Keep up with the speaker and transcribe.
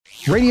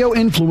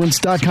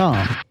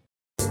RadioInfluence.com.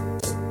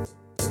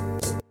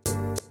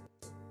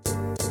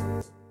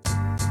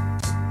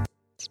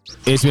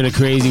 It's been a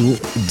crazy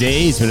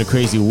day. It's been a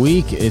crazy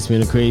week. It's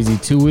been a crazy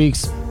 2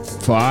 weeks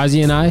for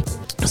Ozzy and I.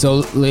 So,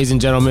 ladies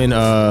and gentlemen,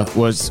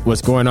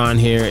 what's going on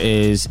here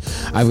is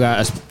I've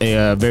got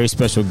a very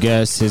special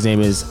guest. His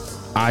name is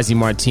Ozzy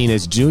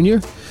Martinez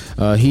Jr.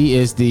 He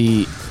is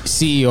the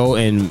CEO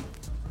and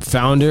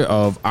founder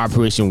of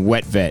Operation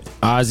Wet Vet.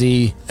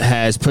 Ozzy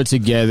has put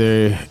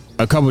together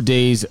a couple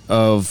days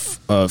of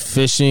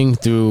fishing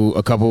through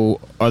a couple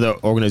other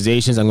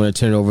organizations. I'm going to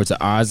turn it over to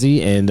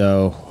Ozzy and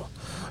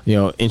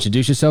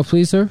introduce yourself,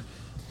 please, sir.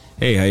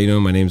 Hey, how you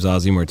doing? My name's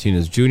Ozzy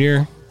Martinez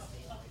Jr.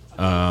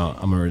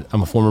 I'm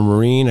a former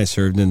Marine. I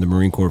served in the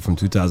Marine Corps from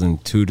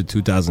 2002 to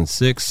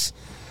 2006.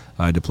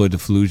 I deployed to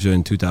Fallujah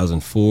in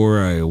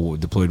 2004. I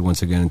deployed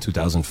once again in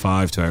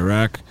 2005 to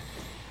Iraq.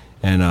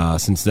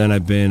 And since then,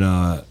 I've been,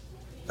 I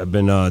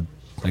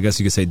guess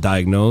you could say,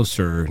 diagnosed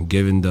or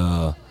given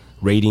the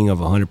rating of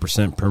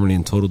 100% permanently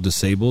and total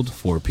disabled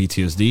for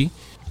PTSD.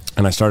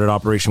 And I started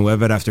Operation Wet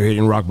Vet after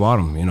hitting rock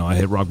bottom. You know, I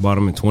hit rock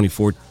bottom in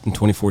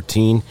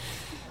 2014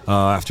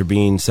 after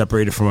being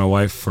separated from my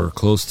wife for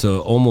close to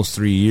almost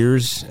 3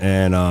 years.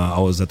 And I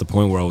was at the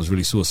point where I was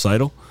really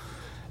suicidal.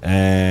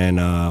 And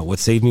what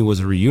saved me was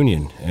a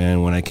reunion.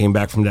 And when I came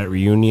back from that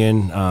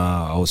reunion,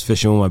 I was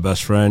fishing with my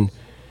best friend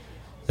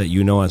that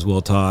you know as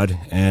well, Todd.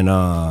 And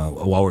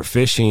while we're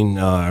fishing,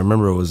 I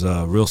remember it was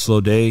a real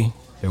slow day.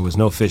 There was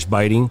no fish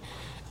biting.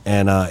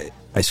 And I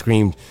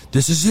screamed,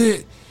 "This is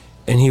it."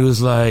 And he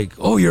was like,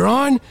 "Oh, you're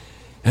on?"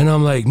 And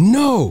I'm like,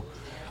 "No."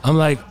 I'm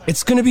like,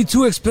 "It's going to be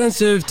too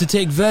expensive to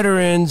take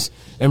veterans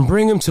and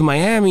bring them to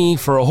Miami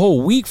for a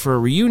whole week for a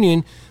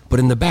reunion. But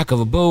in the back of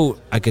a boat,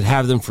 I could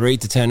have them for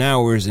 8 to 10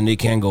 hours and they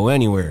can't go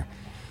anywhere.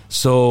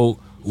 So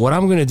what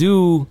I'm going to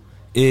do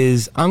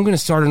is I'm going to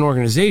start an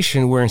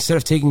organization where instead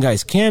of taking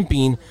guys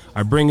camping,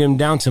 I bring them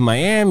down to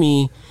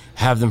Miami,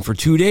 have them for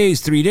 2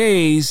 days, 3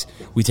 days.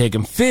 We take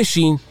them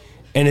fishing.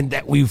 And in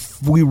that we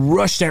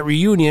rush that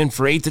reunion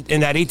for in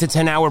that 8 to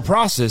 10 hour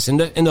process. And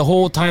the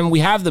whole time we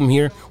have them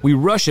here, we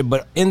rush it.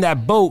 But in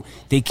that boat,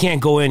 they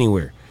can't go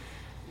anywhere."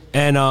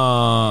 And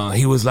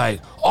he was like,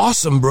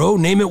 "Awesome, bro.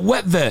 Name it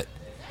Wet Vet."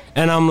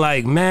 And I'm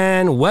like,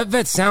 "Man, Wet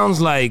Vet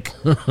sounds like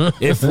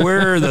if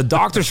we're the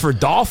doctors for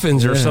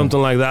dolphins or something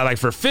like that, like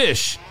for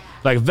fish.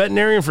 Like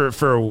veterinarian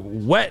for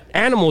wet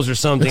animals or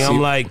something." See, I'm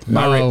like,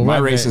 my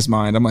racist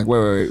mind. I'm like,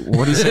 wait.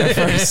 What do you say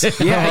first?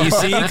 Yeah, you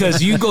see,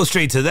 because you go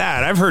straight to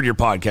that. I've heard your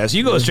podcast.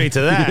 You go straight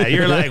to that.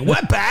 You're like,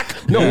 "Wet pack?"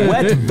 No,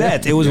 Wet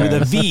Vet. It was with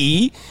a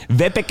V.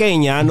 Ve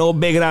pequeña, no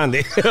be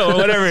grande, or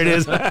whatever it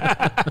is.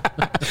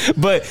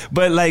 but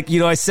like, you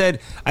know, I said,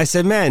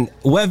 "Man,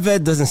 Wet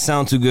Vet doesn't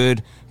sound too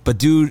good." But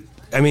dude,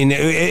 I mean,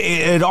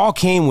 it all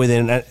came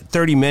within a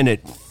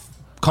 30-minute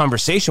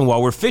conversation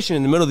while we're fishing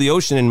in the middle of the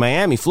ocean in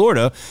Miami,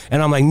 Florida.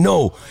 And I'm like,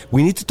 "No,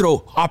 we need to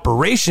throw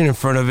Operation in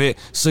front of it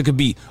so it could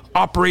be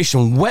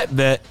Operation Wet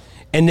Vet.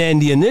 And then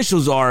the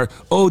initials are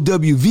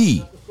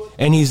OWV.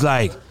 And he's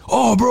like,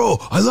 "Oh, bro,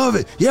 I love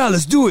it. Yeah,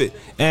 let's do it."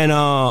 And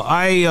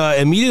I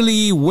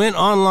immediately went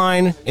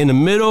online in the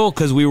middle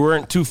because we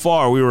weren't too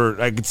far.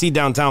 I could see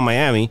downtown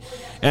Miami.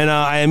 And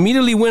I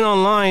immediately went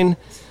online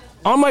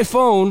on my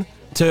phone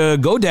to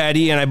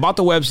GoDaddy and I bought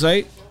the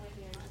website.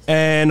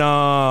 And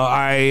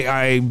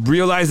I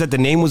realized that the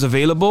name was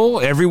available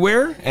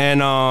everywhere and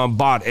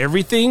bought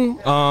everything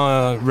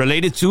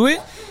related to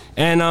it.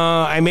 And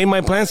I made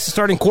my plans to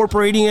start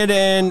incorporating it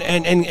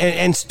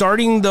and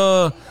starting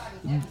the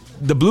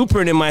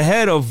blueprint in my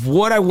head of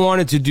what I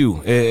wanted to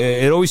do.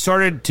 It always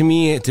started to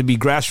me to be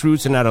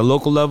grassroots and at a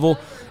local level.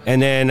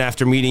 And then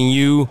after meeting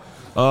you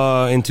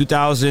in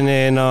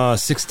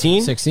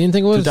 2016,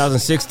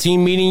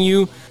 2016, meeting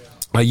you,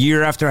 a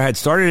year after I had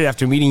started,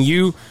 after meeting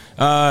you,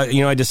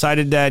 I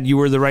decided that you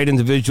were the right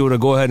individual to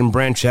go ahead and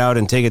branch out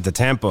and take it to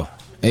Tampa.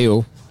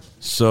 Ayo.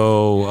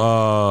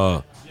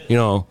 So,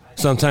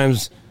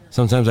 sometimes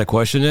I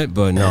question it,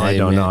 but no, I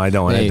don't. I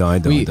don't.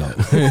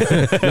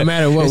 No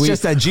matter what, it's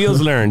just that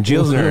Gilles learned.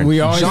 We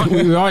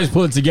always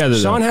pull it together.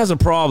 Sean has a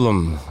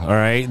problem, all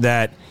right,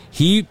 that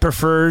he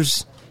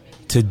prefers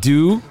to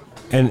do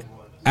and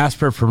ask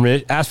for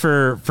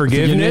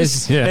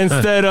forgiveness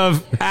instead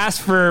of ask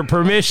for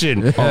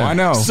permission. Oh, I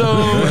know. So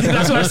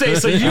that's what I'm saying.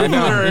 So you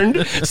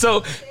learned.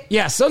 So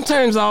yeah,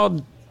 sometimes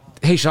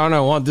hey Sean, I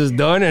want this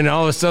done, and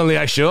all of a sudden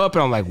I show up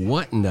and I'm like,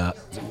 "What in the?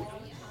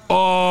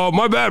 Oh,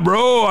 my bad,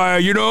 bro.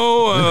 I'm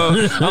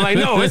like,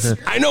 no,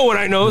 I know what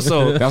I know.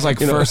 So that was like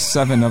first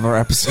 7 of our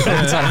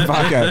episodes on the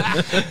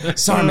podcast.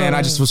 Sorry, man,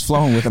 I just was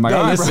flowing with it.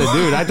 Listen,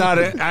 dude, I thought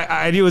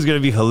I knew it was going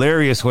to be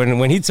hilarious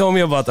when he told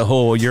me about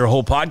your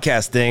whole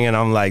podcast thing, and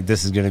I'm like,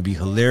 this is going to be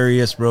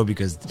hilarious, bro,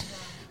 because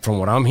from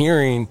what I'm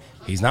hearing,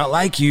 he's not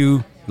like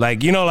you.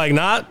 Like,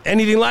 not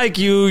anything like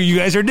you. You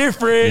guys are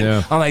different.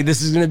 Yeah. I'm like,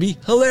 this is going to be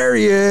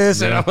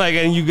hilarious. Yeah. And I'm like,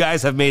 and you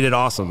guys have made it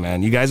awesome,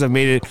 man. You guys have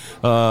made it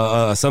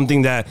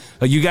something that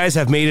you guys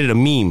have made it a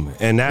meme.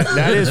 And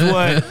that is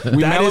what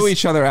we mellow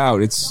each other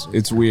out.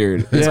 It's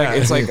weird.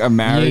 It's like a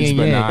marriage,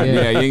 but not.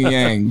 Yeah, yin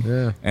yang.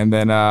 Yeah. And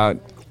then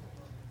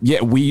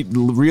Yeah,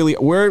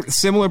 we're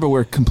similar, but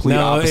we're complete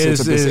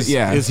opposites.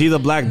 Is he the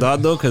black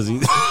dot though? Because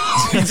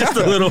he's just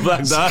a little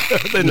black dot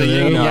in the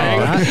yin and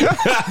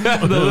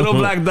yang. The little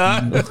black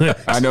dot.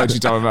 I know what you're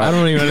talking about. I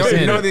don't even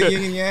understand. You know the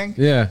yin and yang?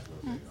 Yeah.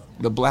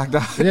 The black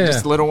dot? Yeah.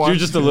 Just the little one? You're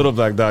just a little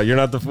black dot. You're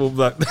not the full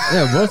black dot.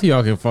 Yeah, both of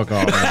y'all can fuck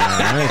off.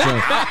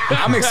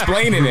 I'm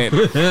explaining it.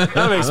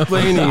 I'm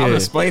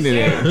explaining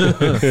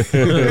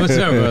it. What's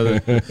up,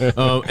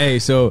 brother? Hey,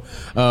 so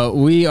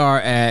we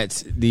are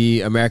at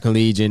the American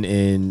Legion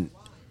in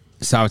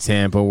South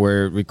Tampa.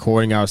 We're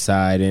recording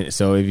outside, and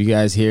so if you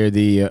guys hear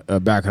the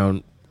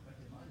background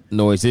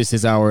noise, this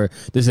is our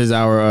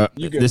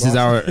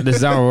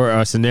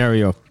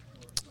scenario.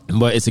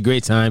 But it's a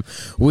great time.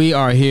 We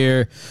are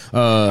here.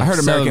 I heard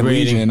American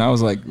Legion, and I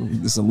was like,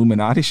 "This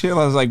Illuminati shit."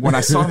 I was like, when I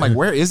saw it, I'm like,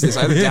 "Where is this?"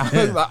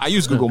 I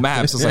use Google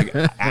Maps. It's like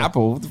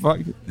Apple. What the fuck?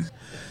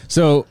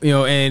 So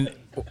and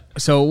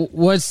so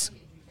what's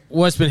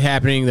been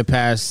happening the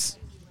past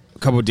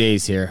couple of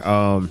days here?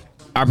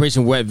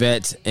 Operation Wet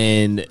Vet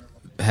and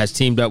has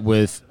teamed up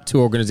with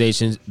two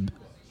organizations.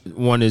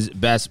 One is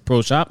Bass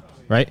Pro Shop,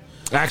 right?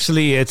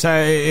 Actually,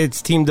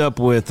 it's teamed up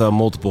with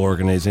multiple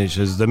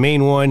organizations. The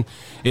main one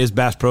is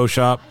Bass Pro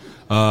Shop,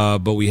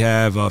 but we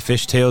have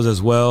Fishtails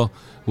as well,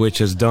 which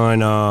has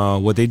done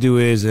what they do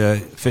is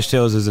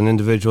Fishtails is an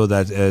individual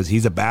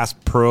he's a Bass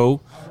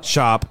Pro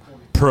Shop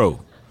pro,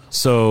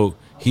 so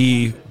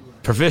he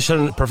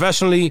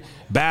professionally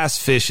bass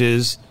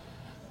fishes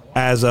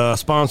as a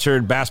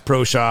sponsored Bass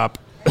Pro Shop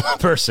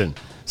person.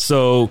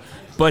 So.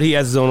 But he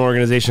has his own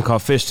organization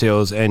called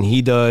Fishtails, and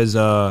he does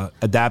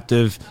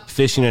adaptive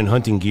fishing and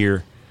hunting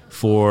gear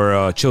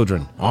for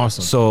children.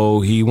 Awesome.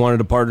 So he wanted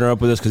to partner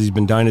up with us because he's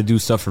been dying to do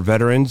stuff for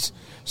veterans.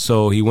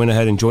 So he went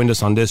ahead and joined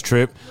us on this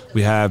trip.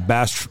 We have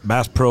Bass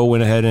Pro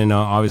went ahead and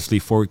obviously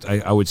forked,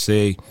 I would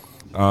say,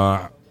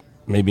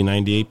 maybe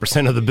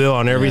 98% of the bill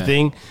on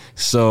everything. Yeah.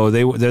 So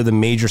they're the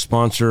major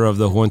sponsor of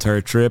the whole entire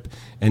trip.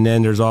 And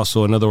then there's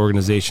also another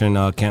organization,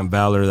 Camp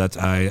Valor, that's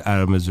out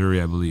of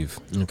Missouri, I believe.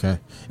 Okay.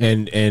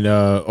 And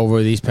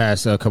over these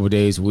past couple of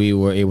days, we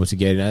were able to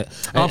get it.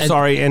 I'm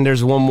sorry, and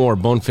there's one more,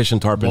 Bonefish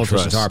and Tarpon Trust.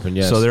 Bonefish and Tarpon,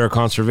 yes. So they're a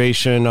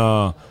conservation,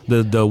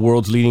 the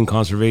world's leading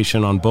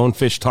conservation on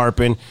bonefish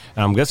tarpon.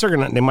 I guess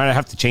they might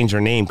have to change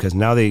their name because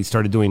now they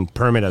started doing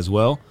permit as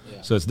well.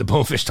 So it's the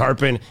Bonefish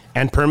Tarpon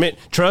and Permit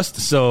Trust.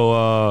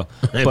 So,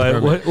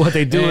 but what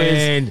they do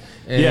is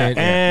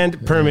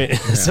permit. Yeah.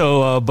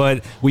 So,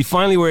 but we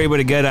finally were able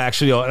to get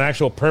an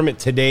actual permit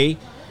today.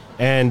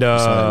 And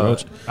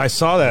I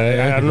saw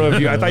that. I don't know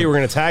if I thought you were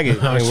going to tag it.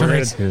 We're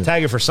going to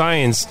tag it for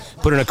science,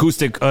 put an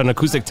acoustic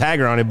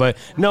tagger on it. But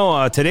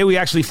no, today we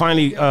actually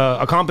finally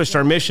accomplished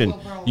our mission.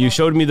 You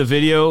showed me the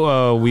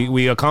video.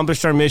 We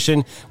accomplished our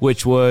mission,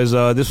 which was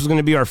this was going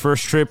to be our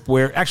first trip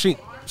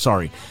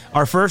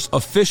our first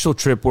official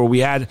trip where we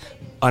had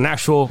an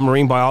actual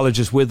marine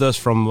biologist with us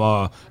from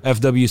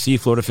FWC,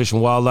 Florida Fish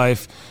and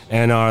Wildlife.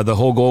 And the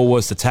whole goal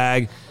was to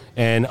tag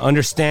and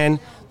understand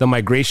the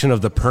migration of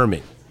the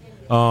permit.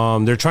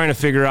 They're trying to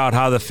figure out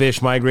how the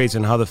fish migrates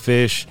and how the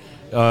fish,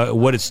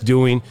 what it's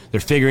doing. They're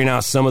figuring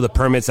out some of the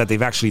permits that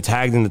they've actually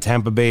tagged in the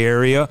Tampa Bay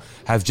area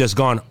have just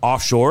gone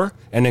offshore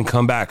and then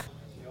come back.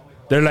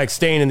 They're like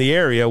staying in the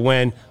area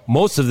when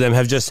most of them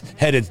have just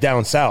headed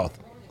down south.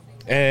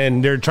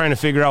 And they're trying to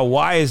figure out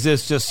why is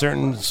this just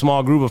certain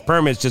small group of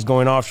permits just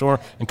going offshore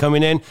and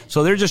coming in.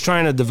 So they're just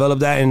trying to develop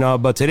that. And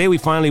but today we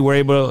finally were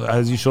able,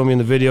 as you showed me in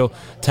the video,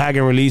 tag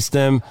and release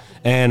them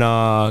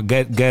and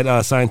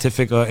get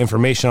scientific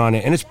information on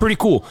it. And it's pretty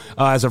cool.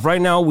 As of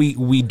right now,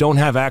 we don't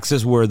have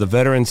access where the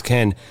veterans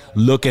can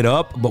look it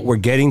up, but we're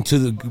getting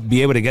to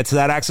be able to get to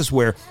that access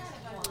where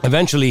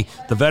eventually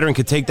the veteran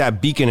could take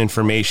that beacon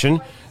information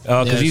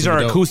because these are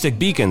acoustic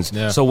beacons.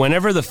 Yeah. So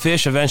whenever the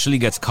fish eventually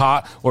gets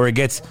caught or it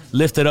gets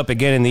lifted up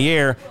again in the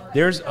air,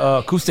 there's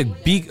acoustic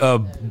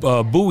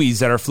buoys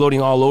that are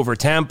floating all over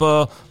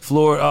Tampa,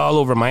 Florida, all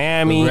over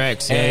Miami.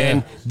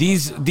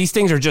 These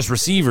things are just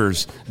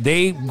receivers.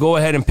 They go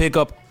ahead and pick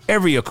up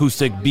every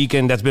acoustic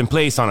beacon that's been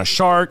placed on a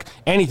shark,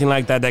 anything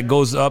like that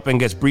goes up and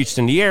gets breached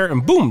in the air,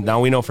 and boom,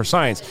 now we know for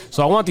science.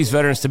 So I want these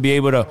veterans to be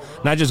able to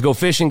not just go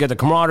fishing, get the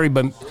camaraderie,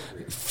 but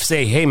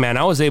say, hey, man,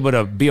 I was able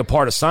to be a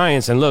part of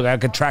science, and look, I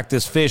could track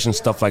this fish and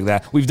stuff like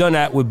that. We've done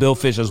that with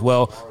billfish as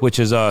well, which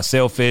is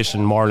sailfish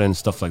and marlin,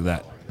 stuff like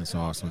that. That's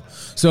awesome.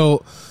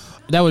 So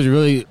that was a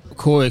really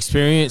cool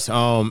experience.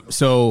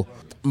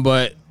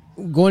 But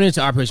going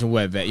into Operation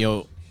Wet Vet,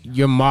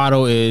 your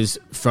motto is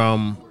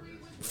from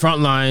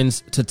front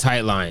lines to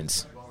tight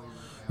lines,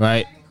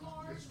 right?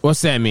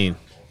 What's that mean?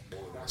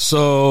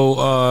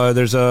 So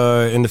there's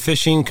in the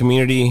fishing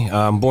community,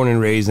 I'm born and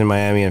raised in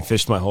Miami and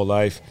fished my whole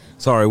life.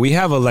 Sorry, we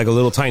have a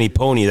little tiny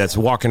pony that's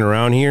walking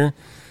around here,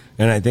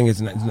 and I think it's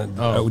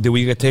did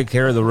we take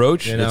care of the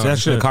roach? Yeah, it's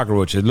actually a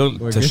cockroach. It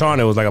looked to Sean,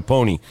 it was like a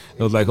pony.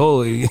 It was like,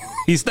 holy,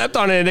 he stepped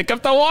on it and it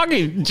kept on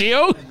walking.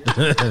 Gio,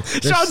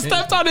 Sean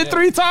stepped on it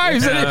 3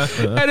 times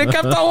and it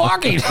kept on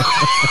walking.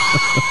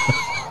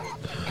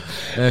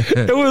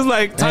 It was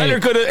like Tyler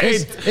could have.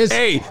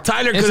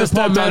 Tyler could have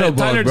stepped on it.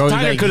 Tyler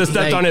could have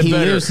stepped on it he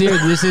better. Lives here.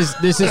 This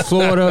is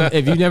Florida.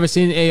 If you've never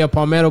seen a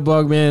palmetto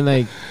bug, man,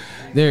 like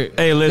they're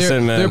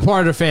man. They're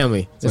part of the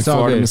family. It's like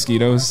Florida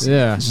mosquitoes.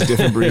 Yeah, it's just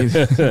different breed.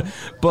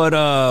 But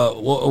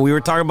we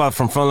were talking about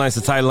from front lines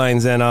to tight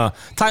lines, and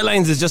tight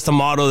lines is just a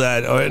motto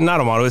that, or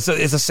not a motto. It's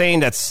a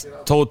saying that's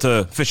told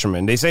to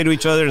fishermen. They say to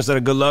each other instead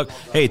of good luck,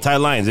 "Hey, tight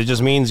lines." It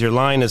just means your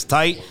line is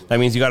tight. That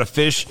means you got to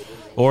fish,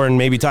 or in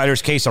maybe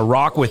Tyler's case, a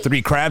rock with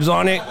 3 crabs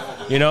on it.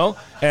 You know.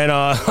 And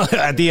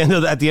at the end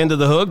of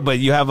the hook, but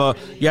you have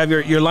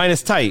your line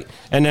is tight,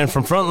 and then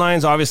from front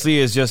lines obviously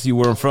is just you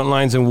were in front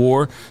lines in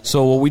war.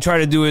 So what we try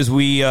to do is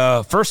we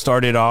first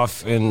started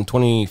off in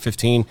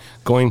 2015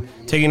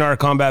 taking our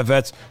combat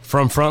vets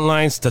from front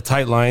lines to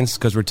tight lines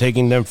because we're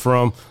taking them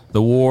from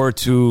the war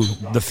to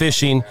the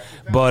fishing.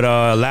 But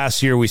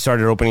last year we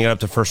started opening it up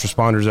to first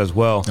responders as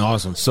well.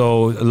 Awesome.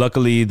 So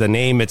luckily the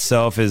name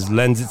itself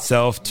lends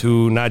itself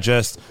to not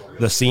just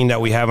the scene that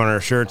we have on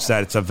our shirts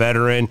that it's a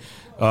veteran.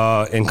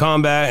 In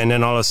combat, and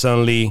then all of a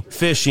sudden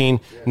fishing.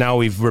 Now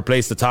we've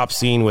replaced the top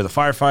scene with a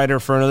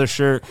firefighter for another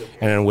shirt,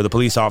 and then with a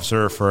police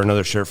officer for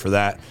another shirt for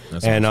that.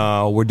 That's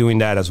awesome. We're doing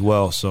that as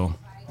well. So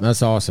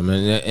that's awesome,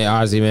 and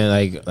honestly, man,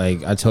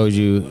 like I told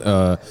you,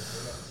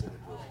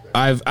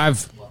 I've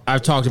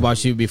talked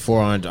about you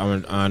before on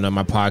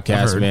my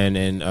podcast, man,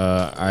 and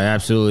I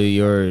absolutely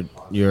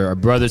you're a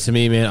brother to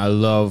me, man. I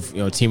love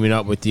teaming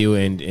up with you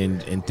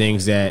and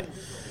things that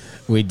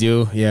we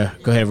do. Yeah,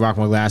 go ahead, rock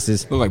my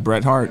glasses. Look like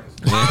Bret Hart.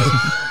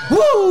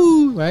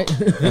 Woo! Right?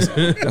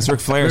 That's Ric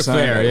Flair. Ric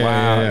Flair, yeah,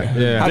 wow.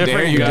 Yeah. How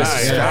dare you?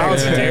 How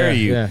dare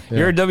you? Yeah.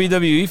 You're a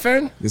WWE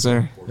fan? Yes,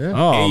 sir. Yeah.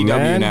 Oh, AEW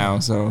man. now,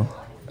 so.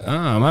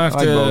 I'm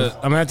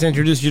gonna have to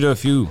introduce you to a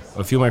few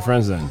of my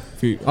friends then.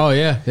 Oh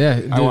yeah.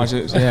 Dude. I watch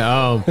it.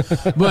 Yeah.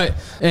 But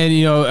and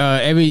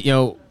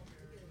Gio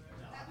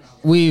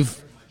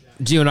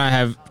and I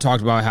have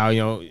talked about how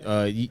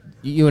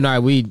you and I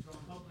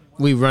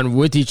we run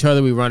with each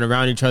other, we run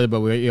around each other, but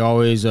we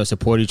always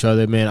support each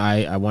other, man.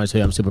 I want to tell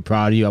you I'm super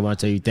proud of you. I want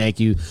to tell you thank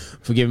you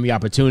for giving me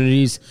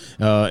opportunities.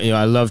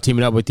 I love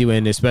teaming up with you,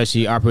 and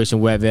especially Operation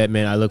Wet Vet,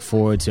 man. I look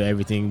forward to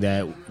everything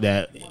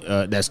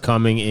that's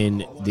coming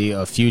in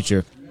the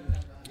future.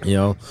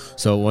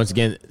 So once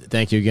again,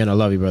 thank you again. I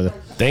love you, brother.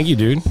 Thank you,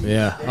 dude.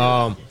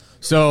 Yeah.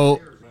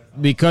 So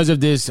because of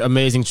this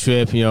amazing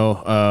trip,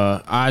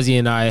 Ozzy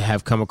and I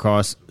have come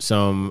across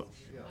some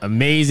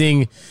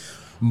amazing,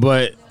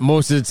 but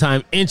most of the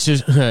time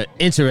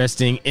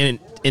interesting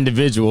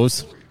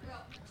individuals,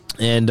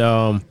 and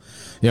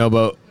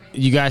but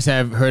you guys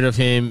have heard of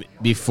him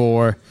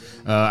before.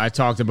 I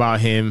talked about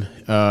him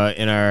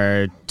in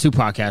our 2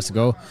 podcasts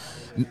ago.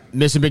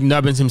 Mr.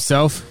 McNubbins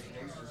himself,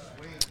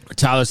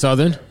 Tyler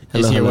Southern,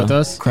 is here with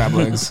us. Crab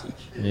legs.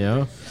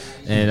 And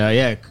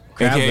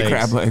crab AKA legs.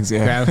 crab legs,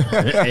 yeah.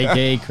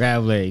 AKA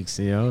crab legs.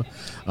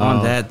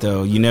 On that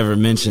though, you never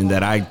mentioned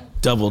that I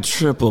double,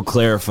 triple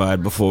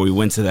clarified before we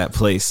went to that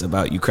place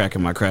about you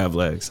cracking my crab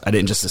legs. I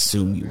didn't just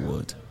assume you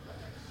would.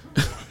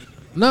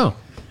 No.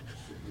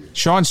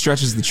 Sean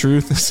stretches the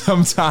truth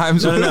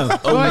sometimes. No.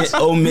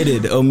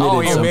 Omitted. Oh,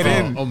 he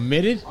omitted?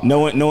 Omitted? No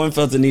one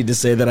felt the need to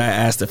say that I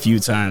asked a few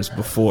times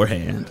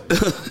beforehand.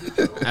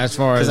 As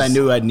far as I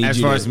knew I'd need as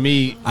you far to, as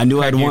me, I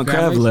knew I'd want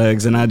crab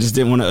legs, and I just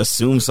didn't want to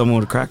assume someone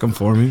would crack them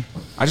for me.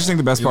 I just think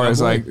the best part is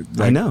like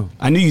I know.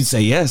 I knew you'd say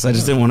yes. I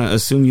just didn't want to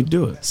assume you'd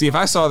do it. See, if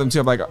I saw them too,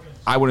 I'm like,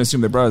 I wouldn't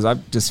assume they're brothers. I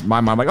just my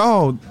mind like,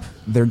 oh,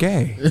 they're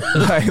gay.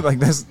 like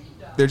that's.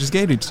 They're just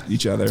gay to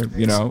each other,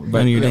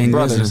 But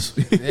brothers.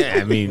 Yeah,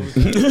 I mean,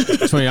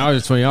 $20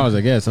 is $20,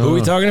 I guess. Who are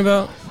we talking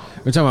about?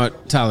 We're talking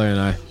about Tyler and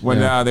I. When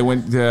they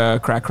went to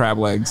crack crab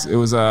legs, it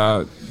was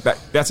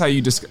that's how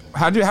you just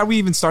how do we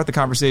even start the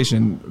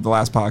conversation? The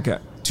last podcast,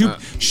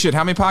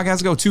 how many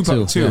podcasts ago? Two.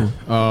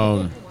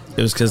 Yeah.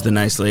 It was because the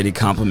nice lady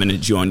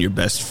complimented you on your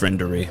best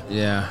friendery.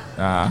 Yeah,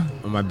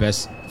 on my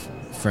best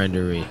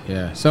friendery.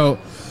 Yeah. So,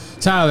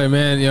 Tyler,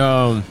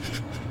 man,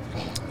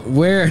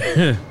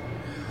 where?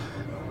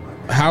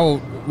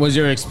 How was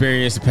your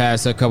experience the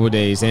past couple of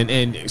days?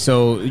 And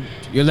so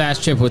your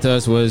last trip with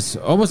us was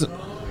almost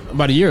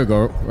about a year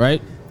ago, right?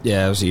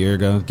 Yeah, it was a year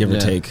ago, give or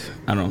take.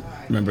 I don't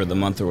remember the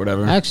month or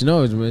whatever. Actually,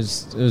 no, it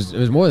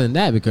was more than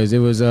that because it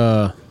was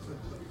in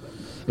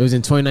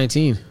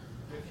 2019.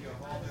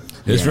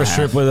 His first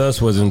trip with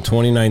us was in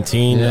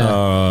 2019,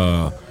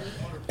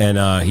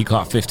 and he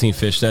caught 15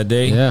 fish that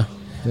day. Yeah.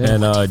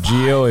 And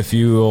Gio, if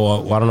you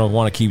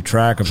want to keep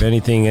track of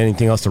anything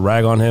else to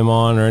rag on him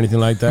on or anything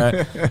like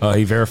that,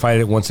 he verified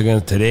it once again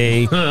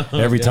today.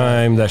 Every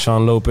time that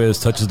Sean Lopez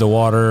touches the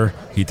water,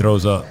 he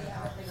throws up.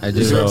 I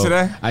did. Did you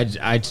today?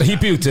 He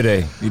puked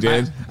today. You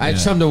did? I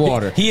chummed the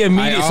water. He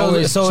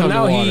immediately so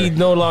now he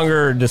no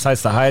longer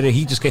decides to hide it.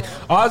 He just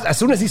as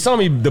soon as he saw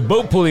me, the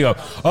boat pulling up.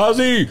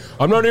 Ozzy,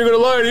 I'm not even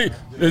gonna lie.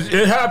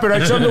 It happened.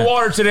 I chummed the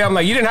water today. I'm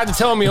like, you didn't have to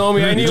tell me,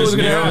 homie. I knew it was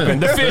gonna happen.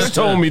 The fish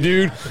told me,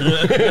 dude.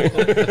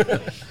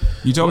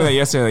 You told me that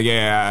yesterday. Like,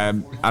 yeah,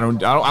 I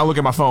don't look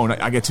at my phone.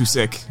 I get too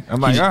sick.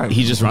 I'm like, all right.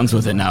 He just runs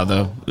with it now,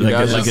 though.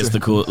 Like it's the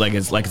cool. Like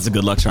it's a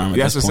good luck charm.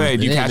 That's what I say.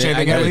 Do you catch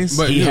anything at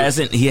least? He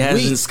hasn't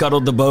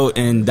scuttled the boat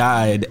and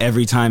died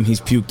every time he's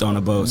puked on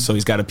a boat. So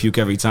he's got to puke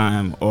every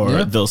time,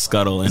 or they'll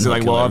scuttle. And is it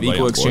like law of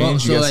equal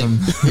exchange? You get some.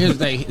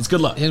 It's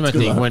good luck. Here's my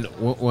thing.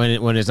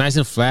 When it's nice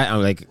and flat,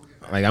 I'm like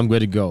I'm good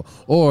to go.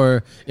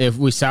 Or if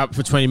we stop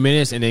for 20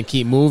 minutes and then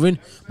keep moving.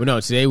 But no,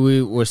 today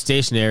we were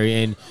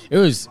stationary, and it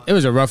was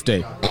a rough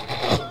day.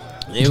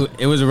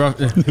 It was a rough.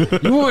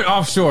 You went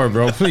offshore,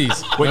 bro.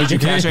 Please. Wait, did you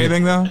catch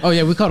anything though? Oh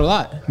yeah, we caught a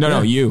lot.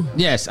 No, you.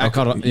 Yes, I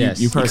caught. Yes,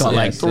 you caught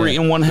like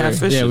 3.5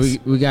 fishes.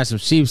 Yeah, we got some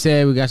sheep's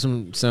head. We got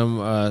some.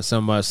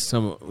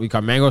 We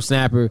caught mango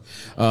snapper.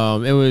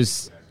 It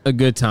was a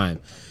good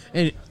time.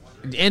 And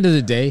at the end of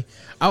the day,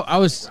 I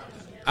was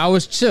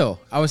chill.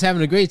 I was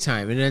having a great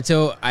time, and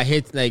until I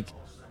hit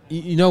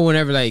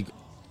whenever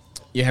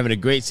you're having a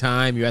great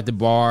time, you're at the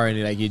bar and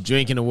you're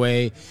drinking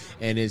away,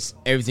 and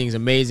everything's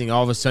amazing.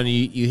 All of a sudden,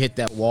 you hit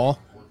that wall,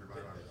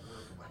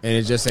 and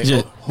it's just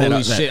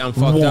holy shit, I'm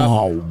fucked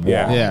up.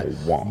 Yeah,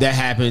 that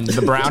happened.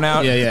 The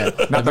brownout. Yeah.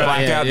 Not the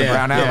blackout. The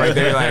brownout right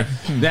there. Like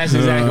that's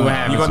exactly what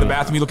happened. You go in the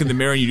bathroom, you look in the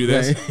mirror, and you do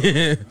this.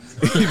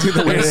 You do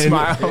the weird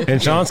smile. In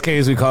Sean's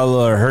case, we call it a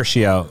little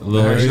Hershey out. He's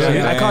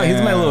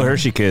my little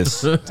Hershey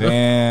kiss.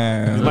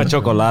 Damn. He's my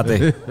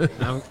chocolate.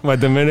 My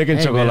Dominican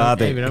chocolate.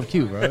 Hey, man, I'm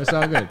cute, bro. It's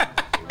all good.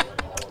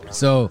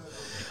 So,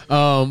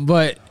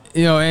 but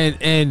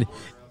and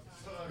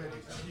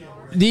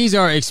these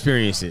are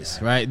experiences,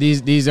 right?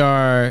 These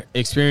are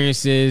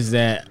experiences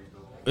that.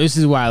 This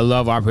is why I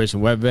love Operation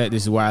Wet Vet.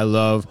 This is why I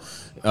love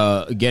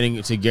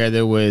getting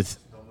together with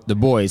the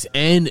boys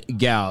and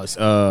gals.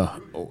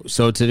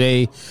 So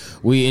today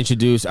we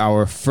introduced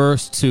our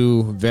first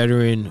 2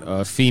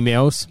 veteran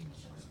females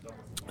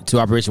to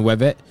Operation Wet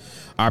Vet.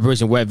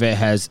 Operation Wet Vet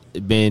has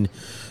been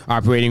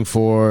operating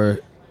for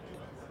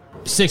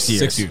 6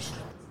 years. 6 years.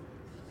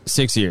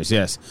 6 years,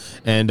 yes.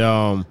 And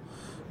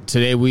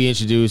today we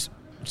introduced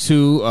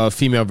 2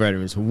 female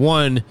veterans.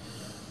 One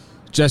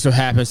just so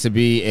happens to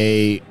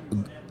be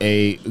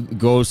a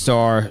Gold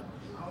Star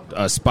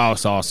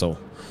spouse also.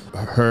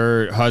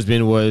 Her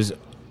husband was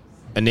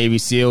a Navy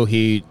SEAL.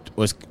 He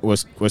was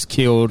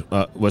killed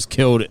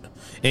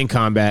in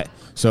combat.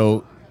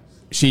 So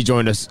she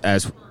joined us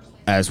as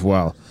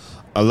well.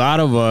 A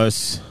lot of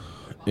us,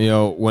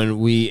 when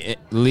we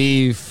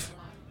leave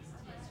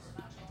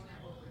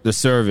the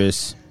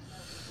service,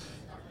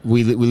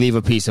 we leave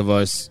a piece of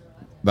us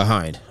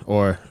behind.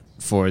 Or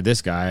for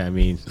this guy, I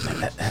mean,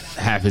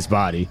 half his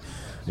body,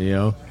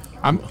 You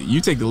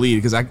take the lead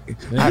because I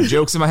have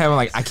jokes in my head. I'm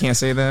like, I can't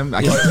say them.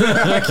 I can't.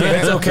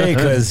 It's okay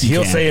because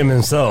he'll say them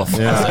himself.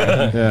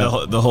 Yeah.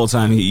 The whole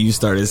time you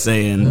started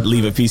saying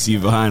 "leave a piece of you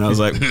behind," I was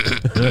like,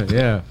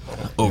 "Yeah,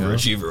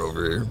 overachiever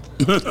over here."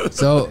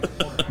 So,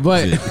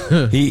 but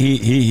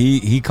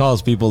he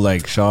calls people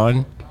like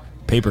Sean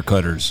paper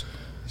cutters.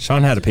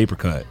 Sean had a paper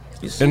cut.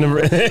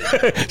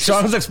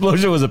 Sean's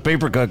explosion was a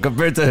paper cut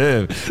compared to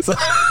him. So.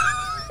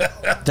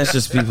 That's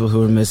just people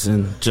who are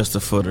missing just a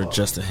foot or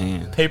just a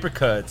hand. Paper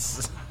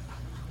cuts.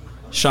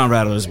 Sean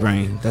rattled his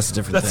brain. That's a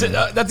different thing.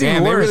 That's damn,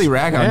 even worse. They really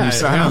rag on you,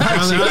 son. I'm trying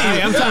to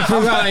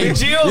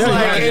figure out.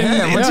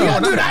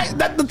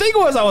 The thing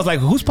was, I was like,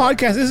 whose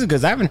podcast is it?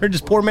 Because I haven't heard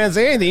this poor man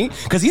say anything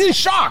because he's in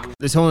shock.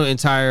 This whole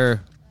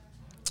entire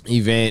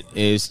event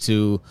is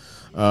to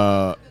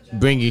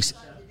bring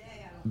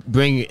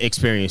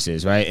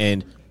experiences, right?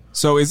 And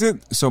so is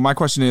it? So my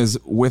question is,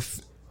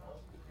 with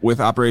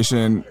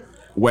Operation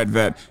Wet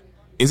Vet,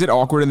 is it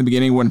awkward in the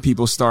beginning when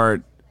people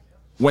start,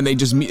 when they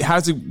just meet? How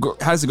does it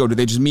go? Do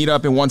they just meet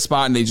up in one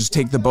spot and they just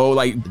take the boat?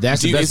 Like,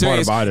 that's the best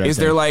part about it. Is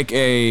there like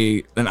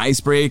an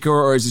icebreaker,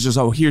 or is it just,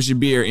 oh, here's your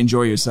beer,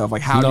 enjoy yourself?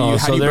 Like, how do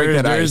you break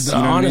that ice? You know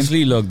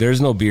honestly, look,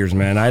 there's no beers,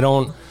 man. I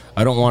don't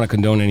want to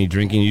condone any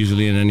drinking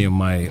usually in any of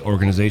my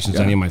organizations,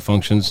 any of my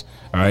functions.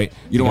 All right,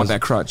 you don't want that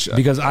crutch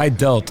because I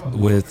dealt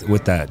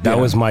with that. That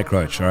was my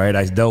crutch. All right,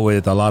 I dealt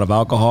with a lot of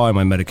alcohol and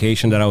my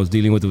medication that I was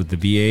dealing with the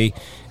VA,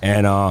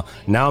 and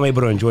now I'm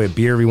able to enjoy a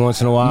beer every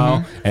once in a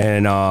while,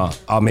 and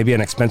maybe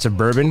an expensive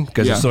bourbon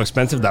because it's so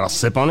expensive that I'll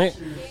sip on it.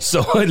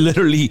 So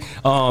literally,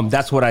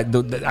 that's what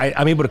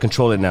I'm able to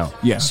control it now.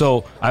 Yeah.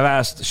 So I've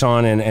asked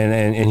Sean,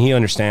 and he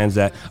understands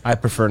that I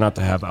prefer not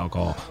to have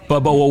alcohol.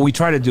 But what we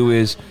try to do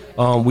is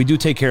we do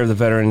take care of the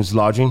veterans'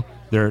 lodging,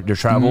 their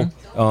travel,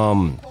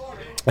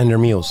 and their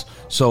meals.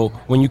 So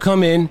when you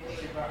come in,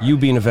 you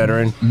being a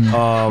veteran,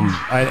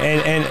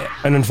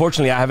 and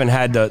unfortunately I haven't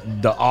had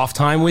the off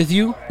time with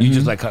you. You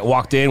just like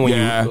walked in when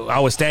I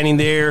was standing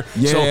there.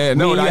 So me and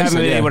you haven't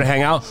been able to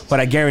hang out. But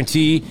I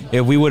guarantee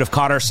if we would have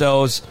caught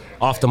ourselves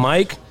off the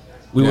mic,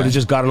 we would have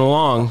just gotten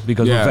along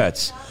because we're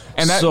vets.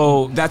 And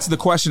that's the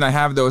question I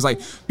have though, is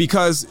like,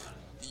 because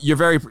you're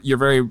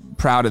very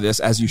proud of this,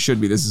 as you should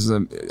be. This is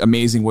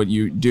amazing what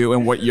you do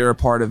and what you're a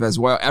part of as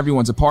well.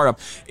 Everyone's a part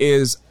of.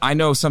 I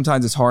know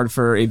sometimes it's hard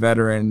for a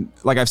veteran.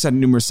 Like I've said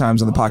numerous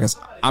times on the podcast,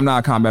 I'm not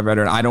a combat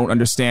veteran. I don't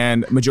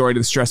understand majority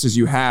of the stresses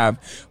you have.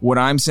 What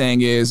I'm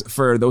saying is,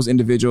 for those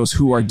individuals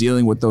who are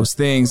dealing with those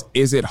things,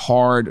 is it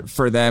hard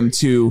for them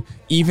to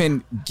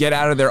even get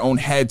out of their own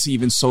head to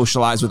even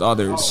socialize with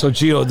others? So,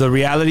 Gio, the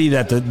reality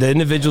that the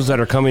individuals that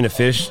are coming to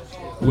fish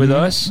with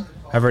us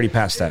have already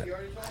passed that.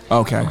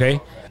 Okay.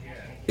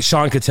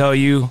 Sean could tell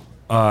you.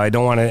 I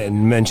don't want to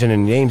mention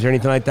any names or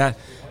anything like that.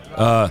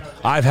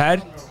 I've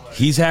had,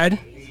 he's had,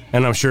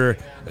 and I'm sure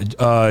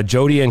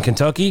Jody and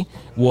Kentucky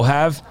will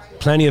have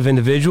plenty of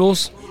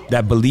individuals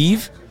that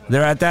believe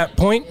they're at that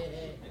point.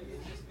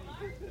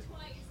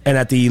 And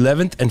at the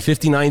 11th and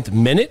 59th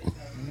minute,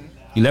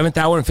 11th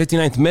hour and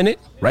 59th minute,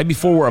 right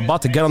before we're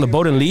about to get on the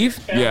boat and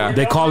leave,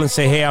 they call and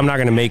say, hey, I'm not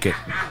going to make it.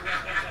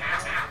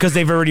 Because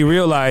they've already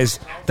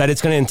realized that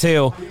it's going to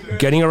entail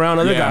getting around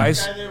other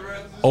guys,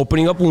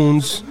 opening up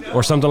wounds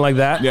or something like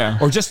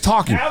that, or just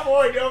talking.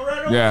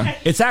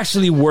 It's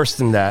actually worse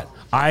than that.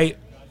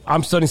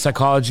 I'm studying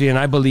psychology, and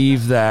I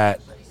believe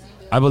that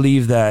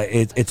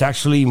it's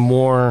actually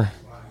more.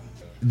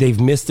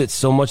 They've missed it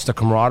so much, the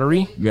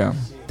camaraderie,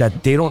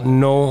 that they don't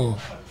know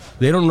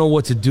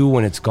what to do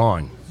when it's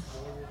gone.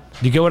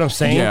 Do you get what I'm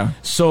saying? Yeah.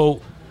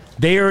 So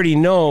they already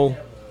know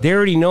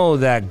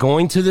that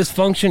going to this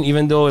function,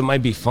 even though it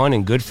might be fun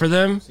and good for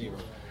them,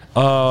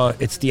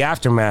 it's the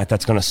aftermath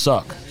that's going to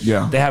suck.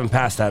 Yeah. They haven't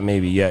passed that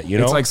maybe yet, you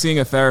know? It's like seeing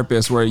a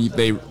therapist where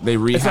they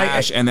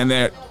rehash and then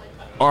they're,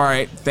 all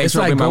right, thanks it's for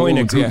like opening my going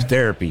to wounds. group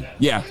therapy.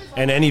 Yeah.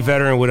 And any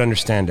veteran would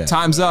understand that.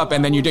 Time's up,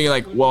 and then you're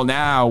like, well,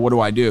 now what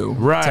do I do?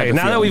 Right.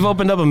 Now that we've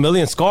opened up a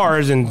million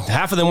scars and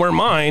half of them weren't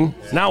mine,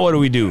 now what do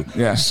we do?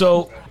 Yeah.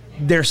 So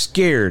they're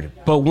scared.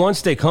 But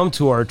once they come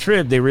to our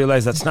trip, they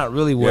realize that's not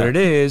really what it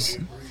is.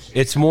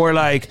 It's more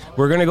like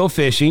we're going to go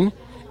fishing,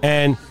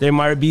 and there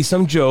might be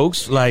some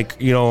jokes, like,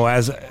 you know,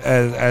 as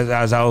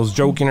I was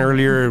joking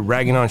earlier,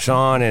 ragging on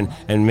Sean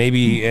and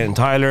maybe and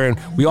Tyler, and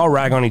we all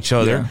rag on each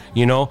other,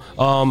 you know.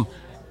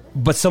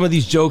 But some of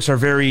these jokes are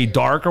very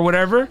dark or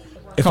whatever.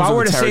 If I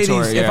were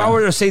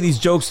to say these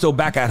jokes still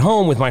back at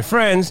home with my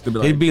friends,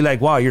 they'd be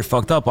like, "Wow, you're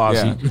fucked up,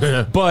 Ozzy."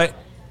 Yeah. But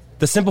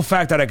the simple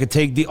fact that I could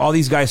take all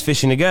these guys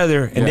fishing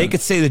together and they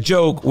could say the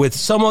joke with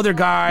some other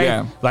guy.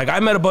 Yeah. Like,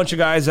 I met a bunch of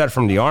guys that are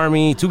from the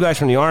Army, 2 guys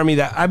from the Army.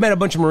 That I met a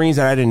bunch of Marines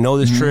that I didn't know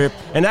this trip,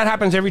 and that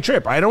happens every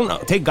trip. I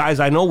don't take guys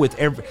I know with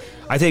every.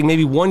 I take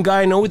maybe one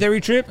guy I know with every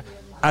trip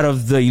out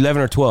of the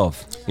 11 or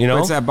 12. You know,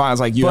 it's that bond.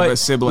 It's like you have a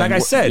sibling. Like I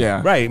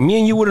said, right? Me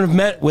and you wouldn't have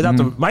met without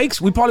the mics.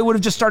 We probably would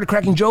have just started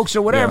cracking jokes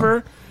or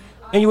whatever.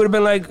 And you would have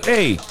been like,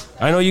 hey,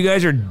 I know you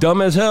guys are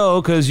dumb as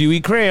hell because you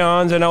eat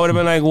crayons. And I would have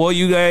been like, well,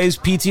 you guys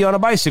PT on a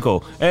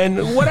bicycle.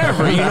 And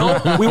whatever, you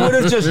know? We would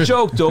have just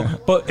joked, though.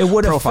 But it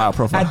would have...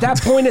 Profile. At that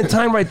point in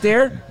time right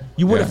there,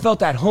 you would have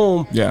felt at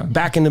home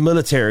back in the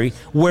military,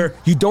 where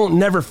you don't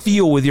never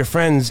feel with your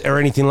friends or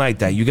anything like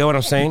that. You get what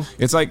I'm saying?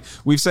 It's like,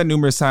 we've said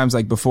numerous times,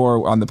 like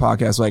before on the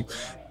podcast, like,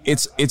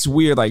 it's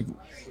weird, like,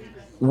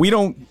 we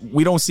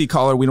don't see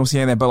color, we don't see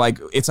anything, but like,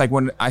 it's like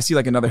when I see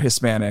like another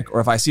Hispanic,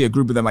 or if I see a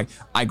group of them, like,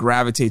 I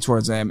gravitate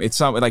towards them. It's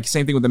something like,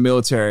 same thing with the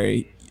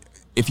military.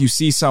 If you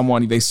see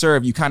someone they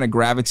serve, you kind of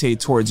gravitate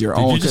towards your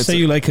own. Did you just say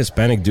you like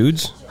Hispanic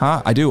dudes?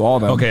 Huh? I do, all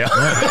of them. Okay.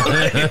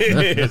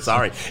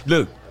 Sorry.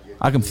 Look,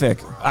 I'm thick.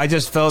 I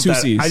just felt Two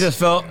that. C's. I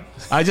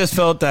just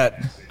felt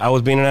that I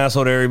was being an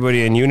asshole to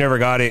everybody, and you never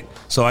got it.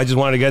 So I just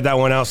wanted to get that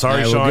one out.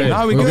 Sorry, Sean.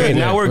 No, we're good.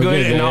 Now we're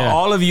good, and now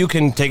all of you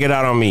can take it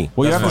out on me.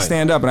 Well, you have to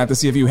stand up, and I have to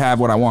see if you have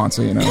what I want.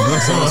 So you know.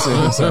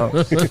 So.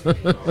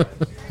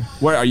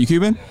 What are you,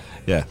 Cuban?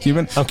 Yeah,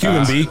 Cuban. I'm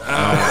Cuban, B.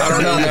 I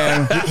don't know,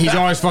 man. He's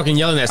always fucking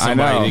yelling at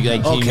somebody.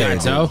 Like, can you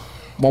not tell?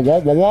 That's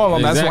why I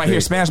Exactly.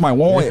 hear Spanish. My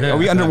are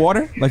we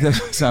underwater? Like that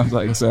sounds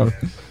like so.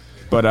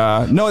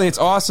 But no, it's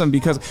awesome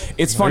because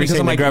it's funny because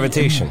I'm like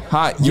gravitation.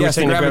 Yes,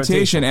 the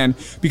gravitation, and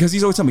because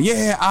he's always telling me,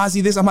 yeah,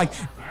 Ozzy, this. I'm like,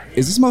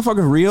 is this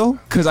motherfucker real?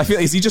 Because I feel,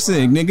 is he just an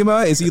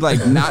enigma? Is he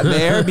like not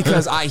there?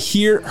 Because I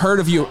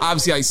heard of you.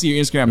 Obviously, I see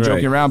your Instagram, I'm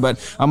joking around,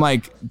 but I'm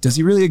like, does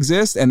he really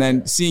exist? And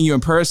then seeing you in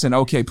person,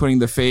 okay, putting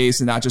the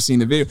face and not just seeing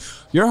the video.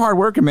 You're a hard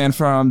worker, man.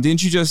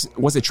 Didn't you just,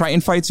 was it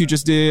Triton Fights you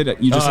just did?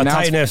 You just announced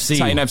Titan FC.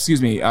 Titan FC,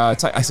 excuse me. I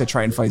said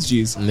Triton Fights,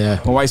 jeez.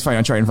 Yeah. My wife's fighting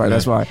on Triton Fight,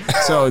 that's why.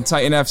 So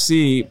Titan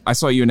FC, I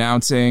saw you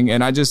announcing,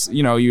 and I just,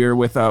 you know, you're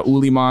with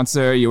Uli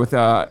Monster, you're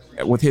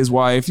with his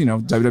wife, you know,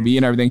 WWE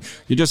and everything.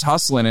 You're just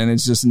hustling, and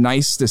it's just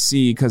nice to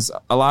see, because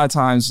a lot of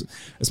times,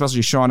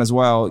 especially Sean as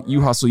well,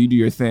 you hustle, you do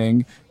your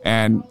thing,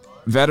 and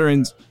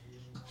veterans.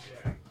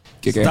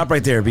 Stop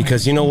right there,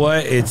 because you know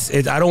what?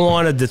 I don't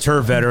want to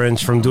deter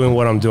veterans from doing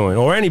what I'm doing,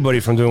 or anybody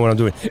from doing what I'm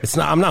doing.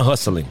 I'm not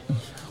hustling.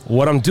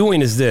 What I'm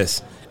doing is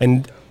this,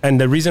 and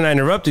the reason I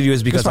interrupted you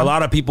is because a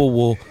lot of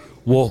people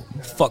will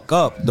fuck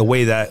up the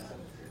way that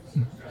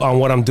on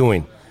what I'm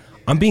doing.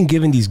 I'm being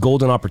given these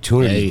golden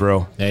opportunities,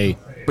 bro. Hey.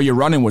 But you're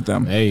running with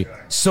them. Hey.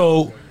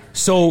 So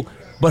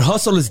But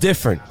hustle is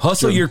different.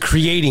 Hustle, you're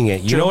creating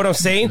it. You know what I'm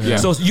saying? Yeah.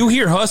 So you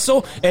hear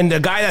hustle, and the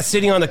guy that's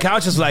sitting on the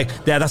couch is like,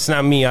 yeah, that's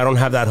not me. I don't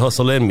have that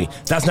hustle in me.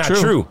 That's not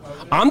true.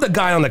 I'm the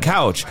guy on the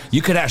couch.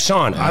 You could ask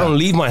Sean. I don't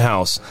leave my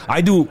house.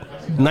 I do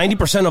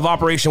 90% of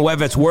Operation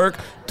WetVet's work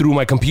through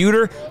my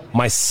computer,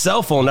 my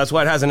cell phone. That's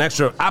why it has an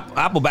extra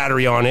Apple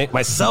battery on it.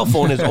 My cell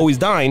phone is always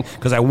dying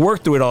because I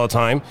work through it all the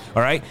time.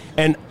 All right,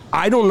 and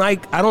I don't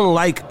like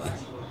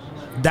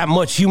that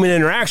much human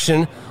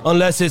interaction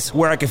unless it's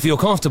where I can feel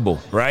comfortable,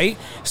 right?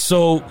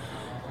 So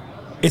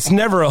it's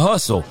never a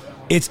hustle.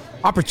 It's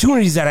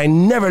opportunities that I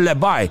never let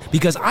by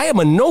because I am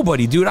a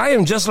nobody, dude. I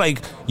am just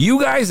like you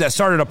guys that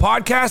started a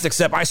podcast,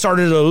 except I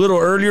started a little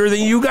earlier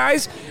than you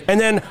guys. And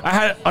then I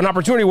had an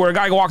opportunity where a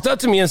guy walked up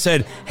to me and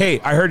said,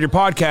 hey, I heard your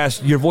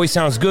podcast. Your voice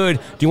sounds good.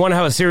 Do you want to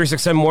have a Sirius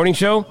XM morning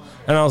show?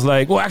 And I was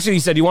like, well, actually, he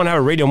said, you want to have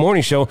a radio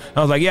morning show? And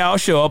I was like, yeah, I'll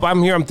show up.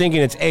 I'm here. I'm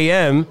thinking it's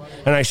AM.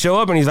 And I show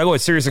up and he's like, oh,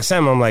 it's Sirius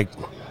XM. I'm like...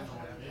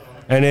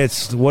 And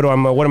it's, what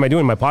am I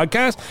doing, my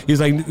podcast?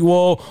 He's like,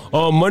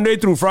 well, Monday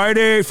through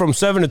Friday from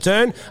 7 to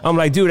 10. I'm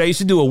like, dude, I used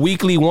to do a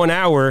weekly 1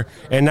 hour,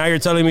 and now you're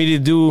telling me to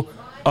do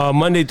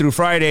Monday through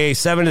Friday,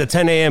 7 to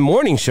 10 a.m.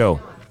 morning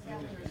show.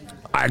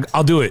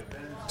 I'll do it.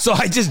 So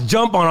I just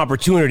jump on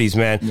opportunities,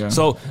 man. Yeah.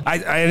 So I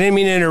didn't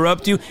mean to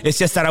interrupt you. It's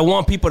just that I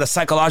want people to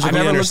psychologically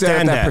understand that.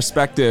 I never looked at that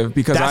perspective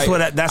because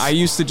I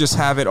used to just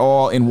have it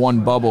all in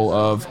one bubble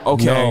of,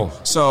 your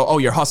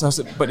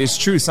hustle. But it's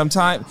true.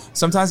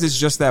 Sometimes it's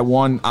just that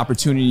one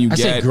opportunity you get.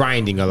 I say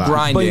grinding a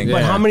lot.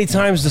 But how many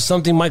times does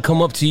something might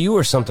come up to you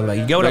or something like?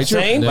 You get what I'm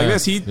saying? Yeah. Like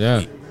this,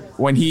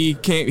 when he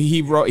came,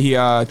 he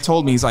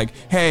told me, he's like,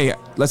 hey,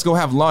 let's go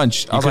have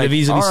lunch. I could have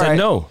easily said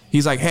no.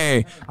 He's like,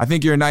 hey, I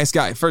think you're a nice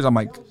guy. First, I'm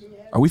like,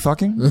 are we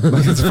fucking?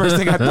 Like, it's the first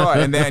thing I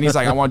thought. And then he's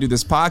like, I want to do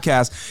this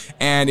podcast.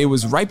 And it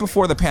was right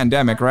before the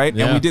pandemic, right?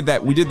 Yeah. And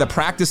we did the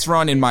practice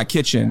run in my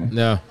kitchen.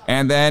 Yeah.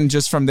 And then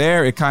just from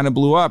there, it kind of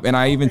blew up. And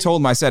I even told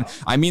him, I said,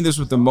 I mean this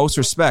with the most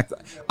respect.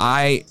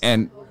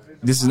 And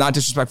this is not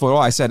disrespectful at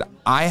all. I said,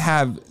 I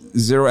have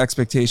zero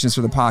expectations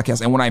for the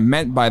podcast. And what I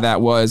meant by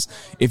that was,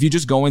 if you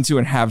just go into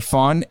and have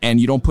fun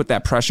and you don't put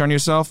that pressure on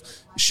yourself,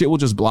 shit will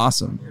just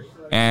blossom.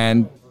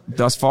 And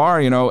thus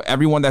far,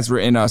 everyone that's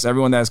written us,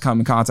 everyone that's come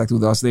in contact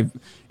with us,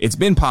 it's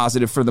been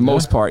positive for the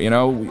most part. In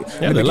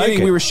the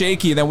beginning, we were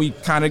shaky, then we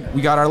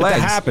got our legs.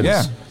 That happens.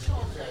 Yeah.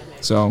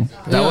 So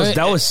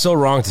that was so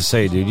wrong to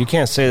say, dude. You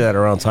can't say that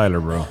around Tyler,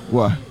 bro.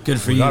 What? Good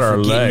for you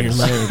for getting your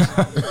legs.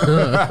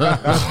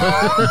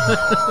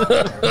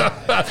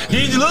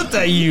 He looked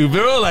at you,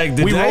 bro. Like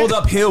we rolled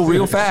uphill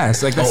real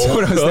fast. Like that's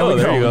what I was doing.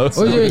 There you go. What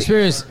was your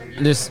experience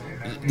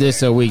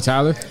this week,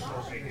 Tyler?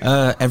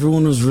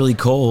 Everyone was really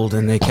cold,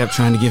 and they kept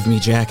trying to give me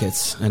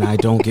jackets, and I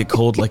don't get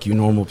cold like you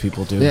normal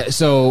people do. Yeah,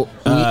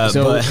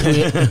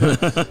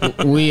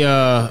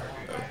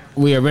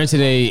 we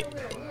rented a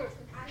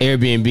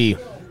Airbnb,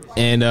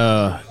 and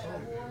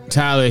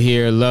Tyler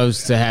here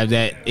loves to have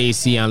that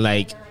AC on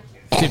like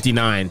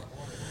 59.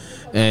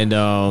 And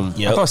I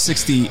thought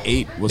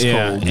 68 was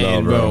cold.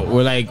 And bro,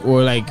 we're like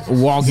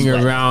walking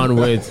around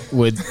with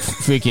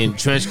freaking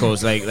trench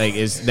coats, like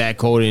it's that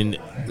cold in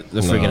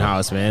the freaking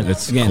house, man.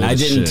 Again, I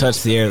didn't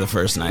touch the air the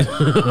first night,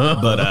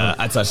 but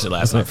I touched it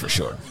last night for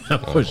sure.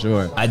 For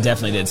sure, I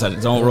definitely did touch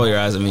it. Don't roll your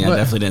eyes at me. I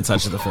definitely didn't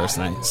touch it the first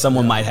night.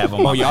 Someone might have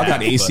them. Oh, y'all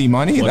got AC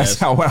money? That's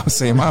how I was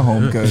saying my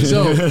home because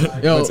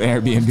it's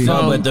Airbnb.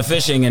 No, but the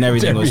fishing and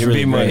everything was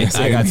really great.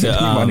 I got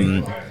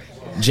to.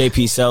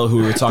 JP Sell, who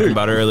we were talking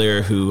about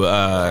earlier, who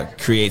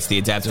creates the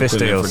adaptive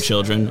equipment for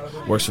children,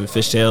 works with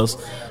Fishtails.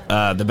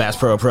 The Bass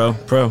Pro.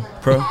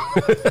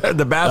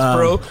 The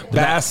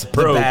Bass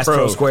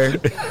Pro Square.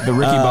 The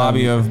Ricky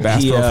Bobby of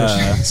Bass Pro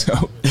Fishing.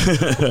 So.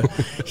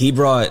 He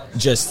brought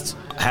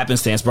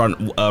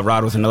a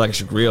rod with an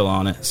electric reel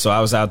on it. So I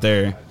was out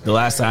there the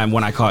last time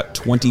when I caught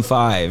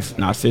 25,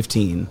 not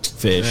 15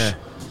 fish. Yeah.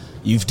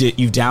 You've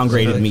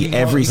downgraded me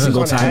every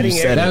single time you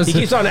said it. He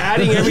keeps on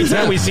adding every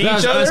time we see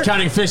each other. I was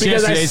counting fish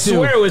yesterday,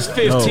 too. I swear it was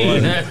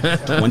 15.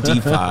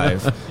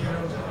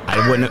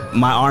 25.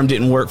 My arm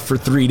didn't work for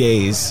 3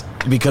 days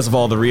because of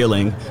all the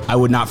reeling. I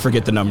would not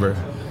forget the number.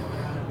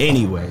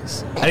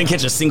 Anyways, I didn't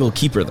catch a single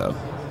keeper, though.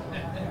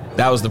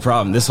 That was the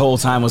problem. This whole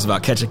time was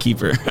about catch a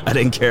keeper. I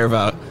didn't care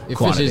about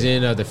quantity. Fish is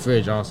in the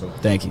fridge also.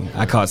 Thank you.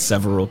 I caught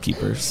several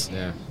keepers.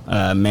 Yeah.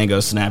 Mango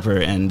snapper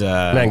and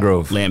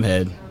mangrove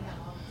lambhead.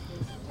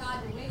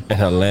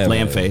 And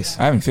lamb face.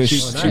 I haven't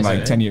fished in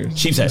like 10 years.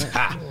 Sheep's head.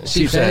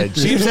 Sheep's head.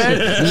 A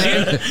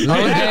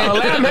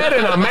lamb head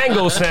and a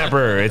mango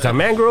snapper. It's a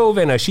mangrove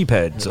and a sheep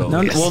head. So.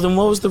 Well, then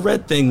what was the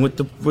red thing with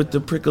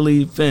the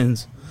prickly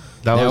fins?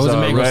 That was a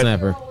mango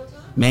snapper.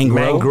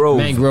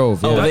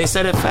 Mangrove. Yeah. Oh, they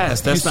said it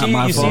fast. That's not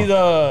my fault. You see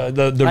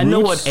the roots? I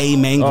know what a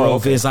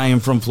mangrove is. I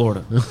am from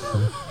Florida.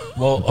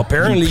 Well,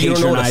 apparently you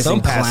don't know what a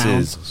sunpass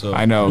is. So.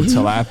 I know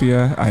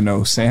tilapia. I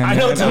know salmon. I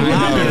know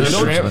tilapia.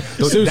 Shrimp.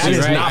 Sushi, that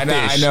is right? not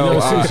fish. I know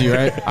sushi,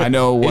 right? I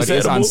know what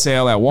is on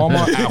sale at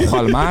Walmart. At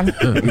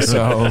Walmart.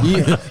 So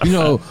you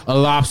know a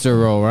lobster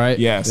roll, right?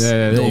 Yes.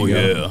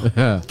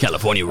 Yeah.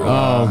 California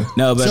roll.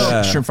 No,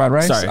 but shrimp fried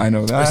rice. Sorry. I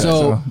know that.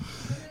 So,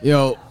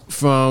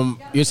 from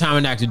your time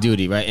in active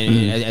duty, right?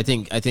 And I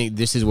think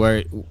this is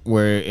where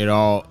it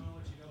all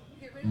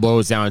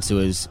boils down to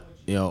is,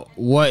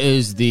 what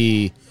is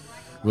the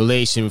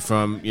relation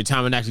from your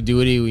time in active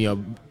duty,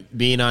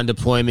 being on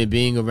deployment,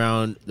 being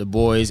around the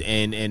boys,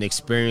 and an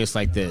experience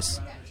like this?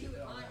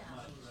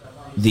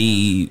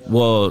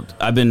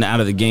 I've been out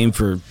of the game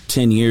for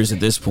 10 years at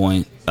this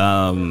point.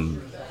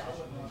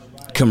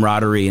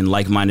 Camaraderie and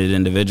like-minded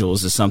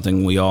individuals is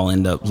something we all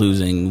end up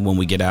losing when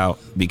we get out,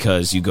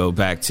 because you go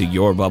back to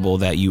your bubble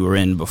that you were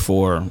in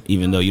before,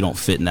 even though you don't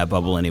fit in that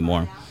bubble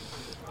anymore.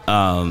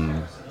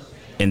 And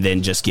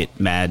then just get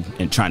mad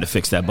and trying to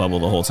fix that bubble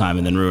the whole time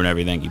and then ruin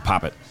everything. You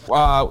pop it.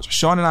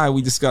 Sean and I,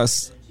 we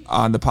discussed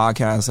on the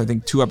podcast, I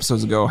think 2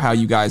 episodes ago, how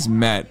you guys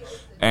met.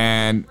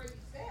 And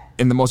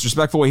in the most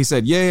respectful way, he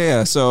said,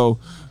 yeah. So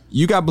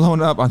you got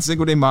blown up on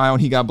Cinco de Mayo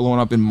and he got blown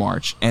up in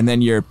March. And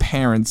then your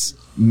parents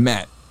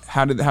met.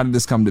 How did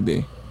this come to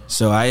be?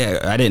 So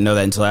I didn't know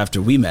that until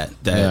after we met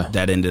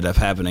that ended up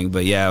happening.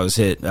 But yeah, I was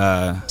hit.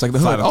 It's like the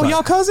hood. Oh,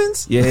 y'all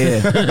cousins?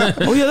 Yeah.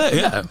 Oh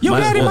yeah. Your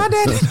daddy,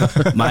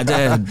 my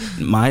daddy.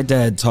 My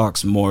dad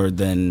talks more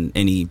than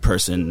any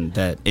person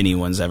that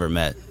anyone's ever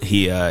met.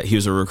 He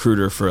was a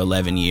recruiter for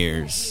 11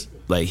 years.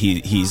 Like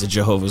he's a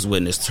Jehovah's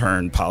Witness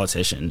turned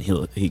politician.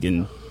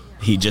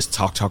 He just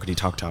talk. And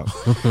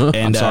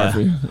I'm sorry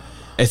for you.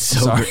 It's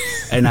so great.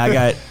 And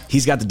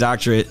he's got the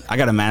doctorate. I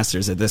got a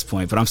master's at this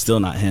point, but I'm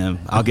still not him.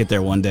 I'll get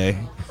there one day.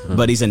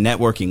 But he's a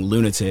networking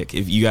lunatic.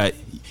 If you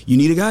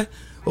need a guy?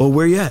 Oh,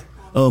 where you at?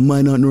 Oh,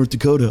 Minot, North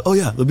Dakota. Oh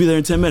yeah, they'll be there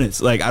in 10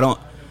 minutes. Like I don't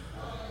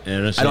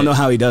know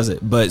how he does it.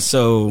 But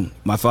so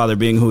my father,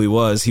 being who he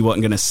was, he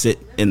wasn't gonna sit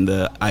in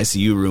the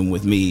ICU room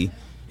with me.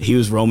 He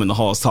was roaming the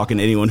halls talking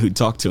to anyone who'd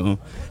talk to him,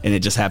 and it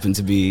just happened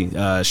to be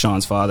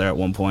Sean's father at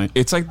one point.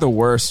 It's like the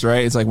worst,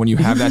 right? It's like when you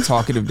have that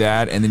talkative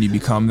dad and then you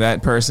become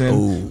that person.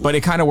 Ooh. But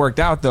it kind of worked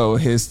out, though.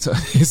 His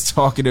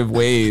talkative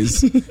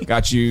ways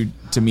got you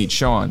to meet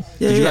Sean.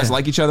 Yeah, Did you guys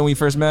like each other when you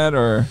first met?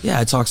 Or yeah,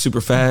 I talked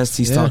super fast.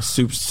 He talked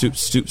super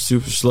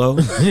slow,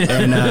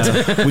 and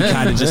we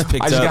kind of just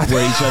picked up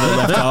where each other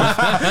left off.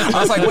 I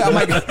was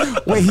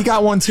like, wait, he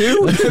got one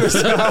too?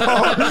 So,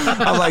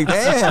 I was like,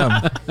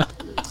 damn.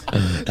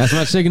 That's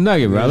my chicken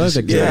nugget, brother.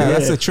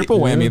 That's a triple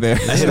whammy there.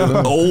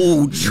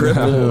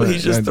 Triple.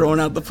 He's just throwing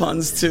out the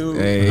puns too.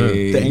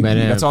 Hey, thank you.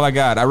 That's all I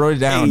got. I wrote it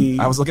down. Hey.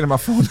 I was looking at my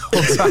phone the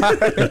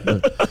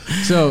whole time.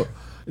 So,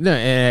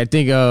 and I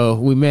think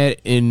we met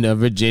in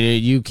Virginia.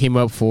 You came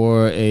up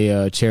for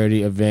a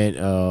charity event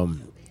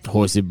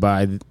hosted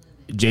by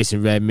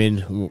Jason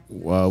Redman,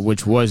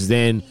 which was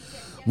then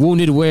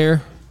Wounded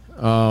Wear.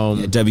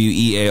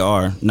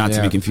 WEAR, not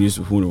to be confused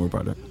with Wounded Wear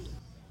product.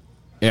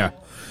 Yeah.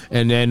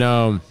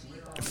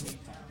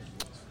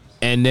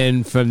 And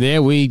then from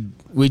there we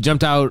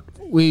jumped out.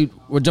 We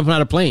were jumping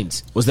out of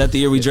planes. Was that the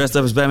year we dressed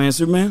up as Batman and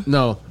Superman?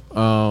 No,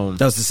 that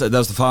was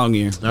the following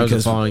year. That was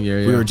the following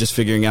year. Yeah. We were just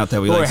figuring out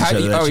that we liked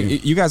each other.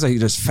 You guys are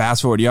just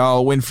fast forward.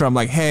 Y'all went from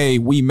like, hey,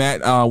 we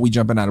met, we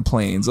jumping out of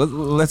planes.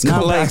 Let's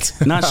not go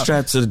back. Not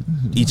strapped to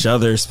each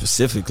other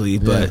specifically,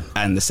 but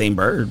and the same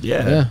bird.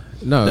 Yeah.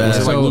 No,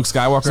 so like Luke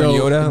Skywalker and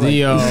Yoda.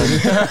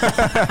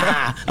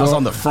 I was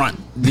on the front.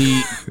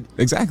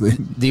 Exactly.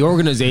 The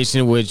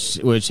organization,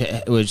 which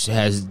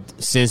has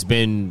since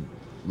been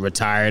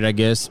retired, I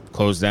guess,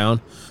 closed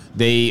down.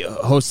 They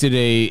hosted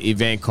a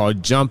event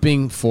called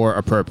Jumping for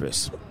a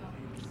Purpose,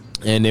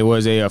 and it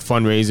was a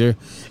fundraiser.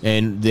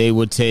 And they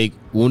would take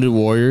wounded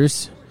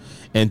warriors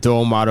and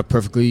throw them out of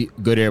perfectly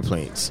good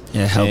airplanes.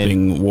 Yeah,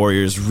 helping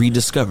warriors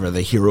rediscover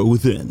the hero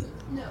within.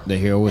 The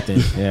hero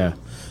within. Yeah.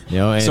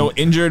 And so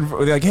injured,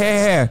 like,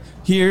 hey,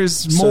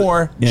 here's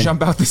more.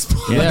 Jump out this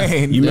plane. Yeah.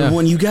 You remember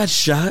when you got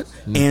shot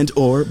and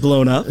or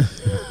blown up?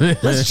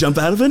 Let's jump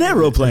out of an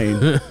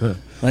aeroplane.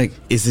 Like,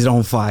 is it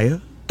on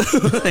fire?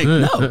 Like,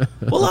 no.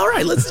 Well, all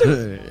right, let's do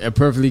it. A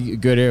perfectly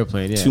good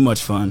airplane. Yeah. Too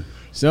much fun.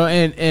 So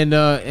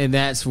and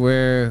that's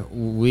where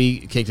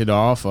we kicked it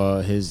off.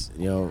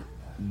 Your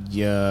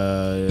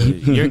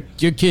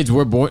kids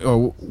were born,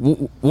 or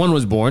one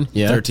was born.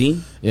 Yeah,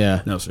 13.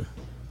 Yeah. No, sir.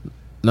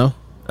 No.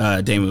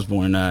 Dame was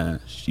born.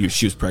 She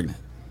was pregnant.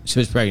 She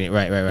was pregnant.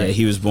 Right. Yeah,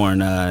 he was born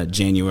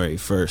January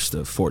 1st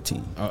of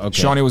 14.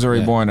 Okay. Shawnee was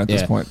already born at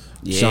this point.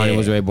 Yeah. Shawnee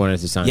was already born at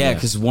this time. Yeah,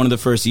 because one of the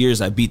first years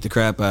I beat the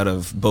crap out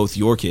of both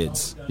your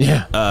kids.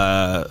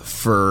 Yeah.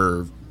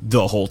 For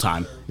the whole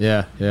time.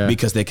 Yeah.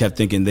 Because they kept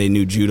thinking they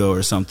knew judo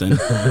or something,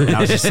 and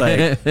I was just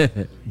like,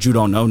 "You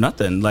don't know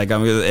nothing." Like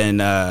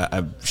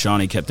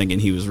Shawnee kept thinking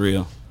he was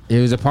real. He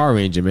was a Power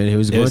Ranger, man. He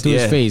was going through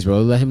his phase,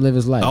 bro. Let him live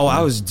his life. Oh,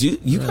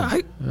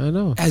 man. I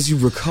know. As you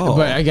recall,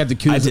 but I got the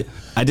cutest.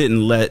 I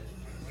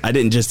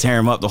didn't just tear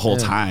him up the whole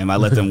time. I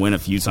let them win a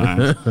few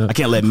times. I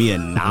can't let Mia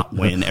not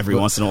win every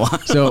once in a while.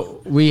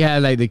 So we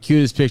had like the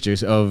cutest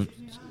pictures of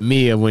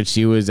Mia when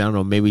she was, I don't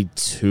know, maybe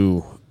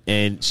 2,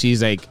 and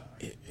she's like,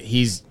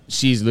 she's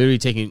literally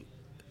taking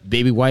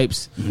baby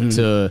wipes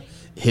to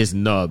his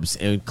nubs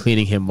and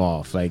cleaning him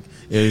off. Like,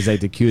 it was like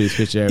the cutest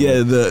picture ever.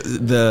 Yeah,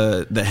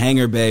 the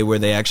hangar bay where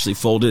they actually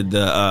folded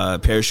the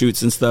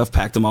parachutes and stuff,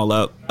 packed them all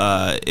up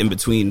in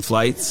between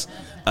flights.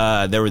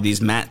 there were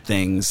these mat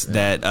things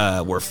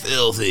that were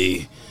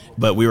filthy,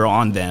 but we were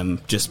on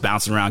them, just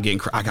bouncing around,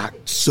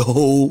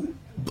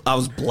 I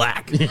was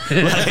black.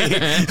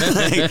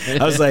 I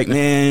was like,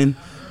 man,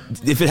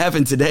 if it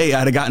happened today,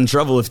 I'd have gotten in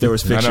trouble if there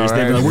was pictures. Know, right?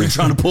 They'd be like, "What are you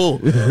trying to pull?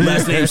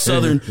 Last name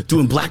Southern,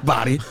 doing black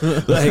body."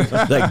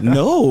 Like,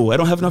 no, I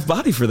don't have enough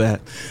body for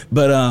that.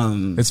 But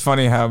it's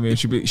funny how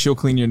she'll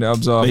clean your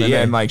nubs off, and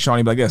then like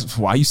Shawnee be like, "Yes,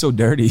 why are you so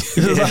dirty?"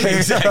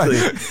 Exactly.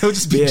 It'll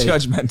just be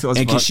judgmental.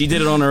 And because she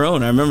did it on her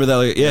own, I remember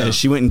that.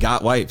 She went and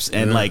got wipes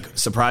and like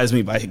surprised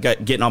me by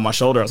getting on my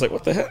shoulder. I was like,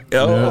 "What the heck?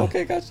 Oh,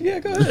 okay, gotcha. Yeah,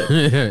 go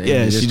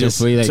ahead." She just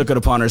took it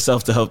upon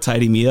herself to help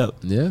tidy me up.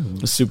 Yeah,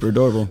 it was super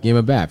adorable. Gave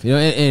me a bath,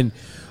 and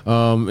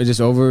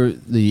just over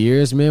the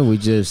years, man, we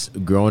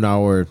just grown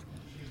our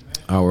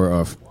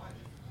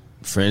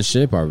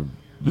friendship, our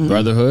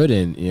brotherhood,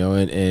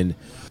 and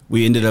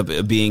we ended up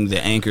being the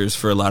anchors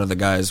for a lot of the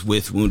guys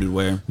with Wounded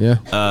Wear.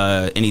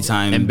 Yeah.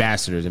 Anytime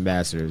ambassadors.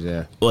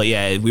 Yeah. Well,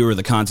 yeah, we were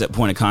the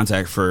point of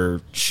contact for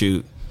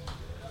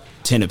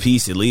 10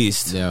 apiece at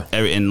least. Yeah.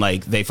 And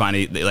like they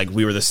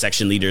we were the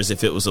section leaders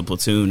if it was a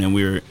platoon, and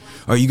we were,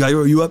 are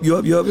you up?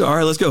 All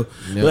right, let's go.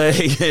 Yeah.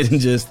 And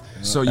just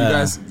so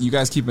you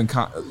guys keep in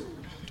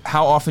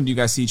how often do you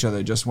guys see each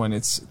other? Just when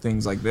it's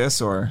things like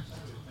this, or?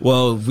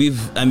 Well, we've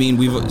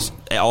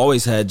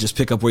always had just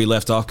pick up where you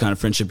left off kind of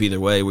friendship either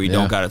way, where you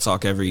don't got to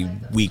talk every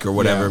week or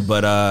whatever. Yeah.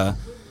 But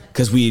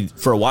because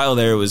for a while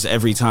there, it was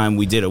every time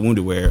we did a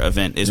Wounded Wear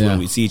event is when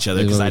we'd see each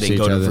other, because I didn't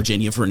go to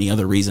Virginia for any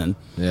other reason.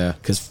 Yeah,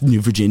 because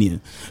New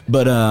Virginia.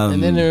 But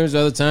and then there's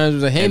other times it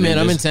was like, hey man,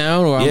 I'm in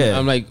town, or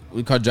I'm like,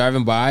 we caught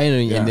driving by,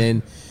 and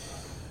then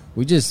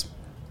we just.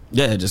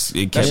 Yeah, that's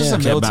just a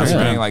military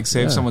thing. Like,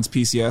 say if someone's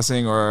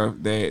PCSing, or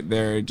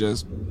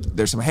there's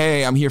some,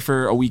 hey, I'm here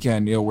for a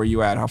weekend. Where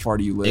you at? How far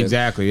do you live?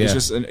 Exactly. Yeah.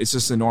 It's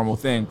just a normal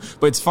thing.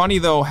 But it's funny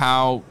though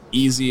how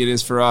easy it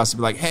is for us to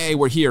be like, hey,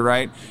 we're here,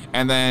 right?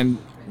 And then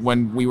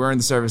when we were in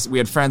the service, we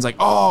had friends like,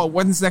 oh,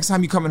 when's the next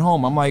time you coming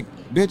home? I'm like,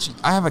 bitch,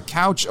 I have a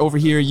couch over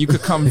here. You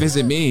could come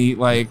visit me.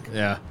 Like,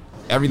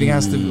 everything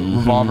has to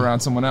revolve around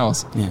someone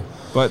else. Yeah.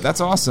 But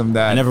that's awesome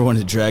that I never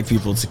wanted to drag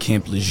people to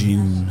Camp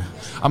Lejeune.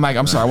 I'm like,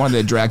 I'm sorry, I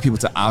wanted to drag people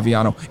to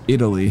Aviano,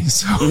 Italy.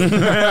 So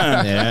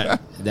yeah,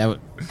 that would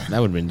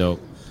have been dope.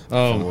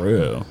 For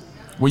real.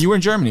 Well, you were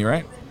in Germany,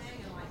 right?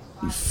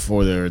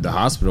 For the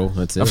hospital,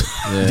 that's it.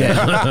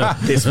 Yeah.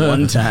 This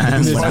one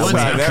time.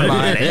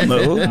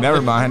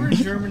 Never mind. In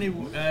Germany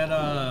at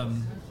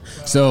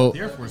the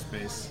Air Force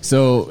Base.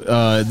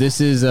 So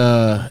this is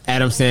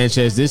Adam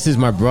Sanchez. This is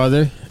my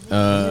brother.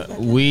 Well,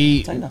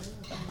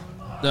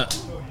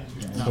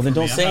 then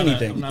don't say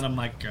anything. I'm not a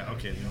mic guy.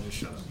 Okay, then just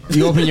shut up.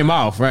 You open your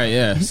mouth, right?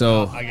 Yeah.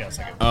 So I guess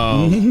I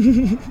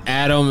can.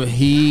 Adam,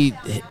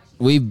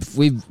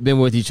 we've been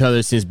with each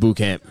other since boot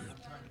camp,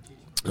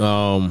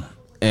 and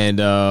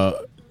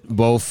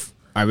both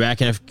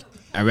Iraq and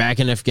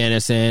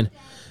Afghanistan,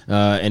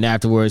 and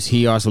afterwards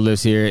he also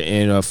lives here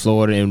in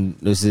Florida, and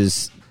this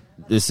is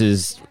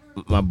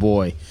my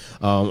boy.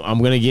 I'm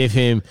gonna give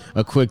him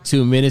a quick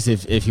 2 minutes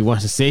if he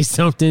wants to say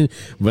something,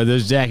 but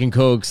those Jack and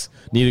Cokes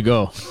need to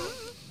go.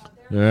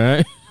 All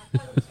right.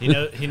 He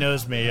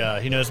knows me.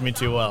 He knows me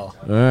too well.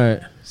 All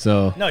right.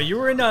 So no, you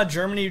were in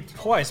Germany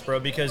twice, bro.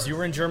 Because you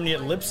were in Germany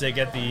at Leipzig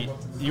at the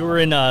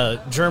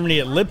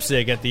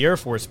Air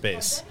Force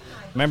Base.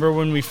 Remember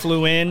when we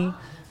flew in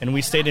and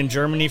we stayed in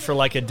Germany for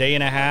like a day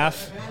and a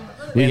half?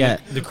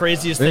 The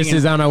craziest thing. This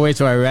is on our way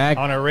to Iraq.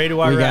 On our way to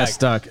Iraq, we got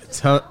stuck.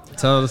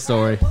 Tell the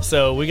story.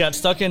 So we got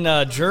stuck in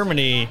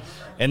Germany.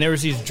 And there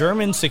was these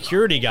German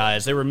security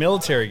guys. They were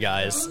military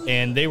guys,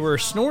 and they were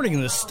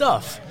snorting this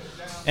stuff.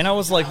 And I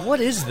was like,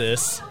 what is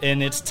this?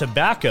 And it's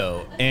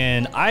tobacco.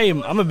 And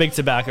I'm a big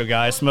tobacco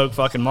guy. I smoke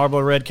fucking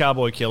Marlboro Red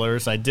Cowboy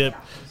Killers. I dip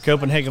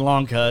Copenhagen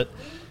Long Cut.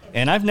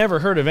 And I've never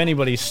heard of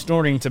anybody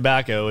snorting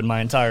tobacco in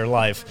my entire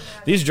life.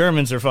 These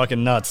Germans are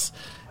fucking nuts.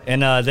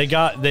 And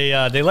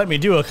they let me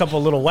do a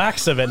couple little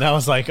whacks of it. And I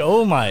was like,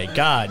 oh my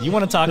God, you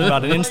want to talk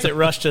about an instant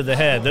rush to the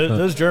head.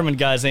 Those German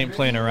guys ain't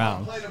playing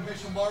around.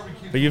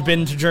 But you've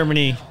been to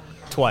Germany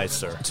twice,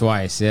 sir.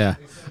 Twice, yeah.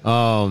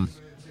 And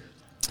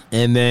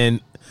then...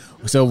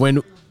 So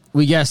when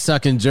we got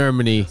stuck in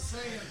Germany,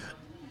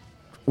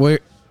 where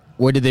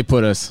did they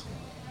put us?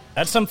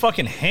 At some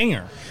fucking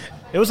hangar.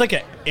 It was like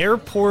an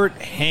airport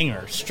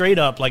hangar, straight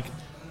up, like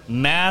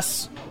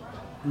mass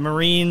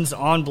Marines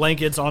on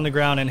blankets on the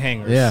ground in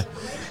hangars. Yeah,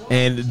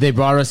 and they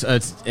brought us a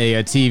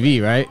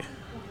TV, right?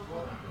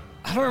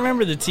 I don't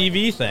remember the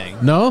TV thing.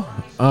 No?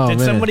 Oh,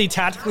 Did somebody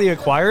tactically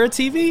acquire a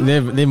TV?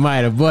 They might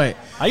have, but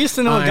I used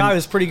to know a guy who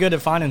was pretty good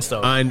at finding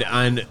stuff.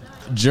 On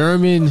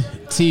German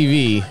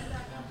TV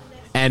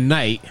at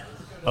night.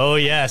 Oh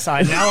yes,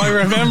 now I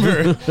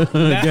remember.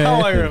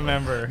 Now I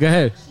remember. Go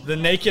ahead. The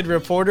naked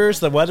reporters,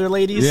 the weather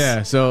ladies.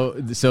 Yeah. So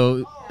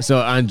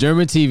on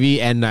German TV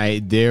at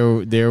night,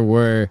 there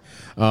were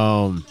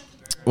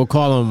we'll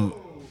call them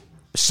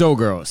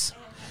showgirls,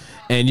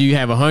 and you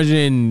have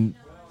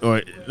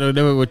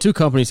there were two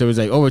companies, so it was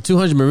like over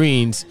 200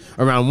 Marines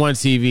around one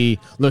TV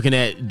looking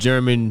at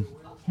German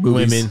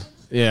women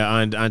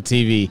on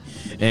TV,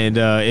 and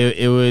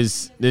it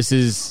was.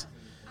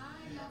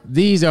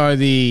 These are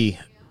the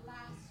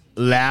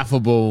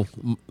laughable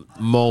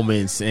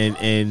moments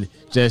and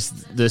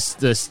just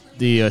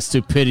the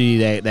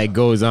stupidity that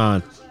goes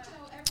on,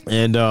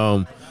 and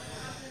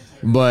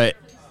but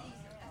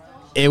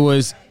it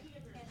was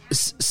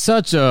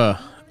such a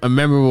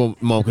memorable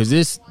moment because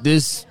this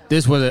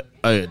was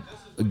a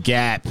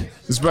gap.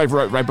 This is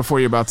right before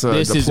you're about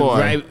to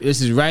deploy.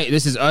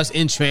 This is us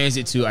in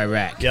transit to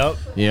Iraq. Yep.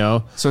 You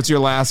know, so it's your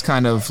last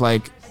kind of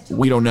like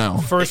we don't know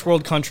first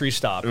world country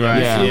stop.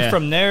 Right. We flew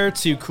from there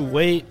to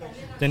Kuwait.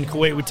 Then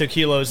Kuwait, we took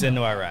kilos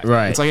into Iraq.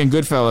 Right. It's like in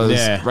Goodfellas.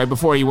 Yeah. Right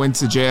before he went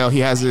to jail, he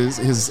has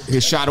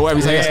his shot away.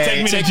 He's like,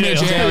 take me to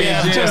jail.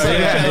 Yeah, just like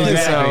that.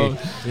 Exactly.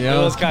 So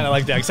it was kind of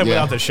like that, except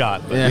without the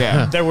shot.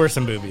 But there were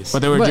some boobies. But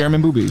there were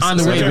German boobies. On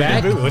the way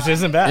back. Which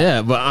isn't bad.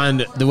 Yeah, but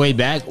on the way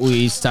back,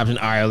 we stopped in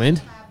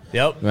Ireland.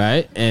 Yep.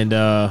 Right? And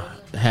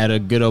had a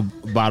good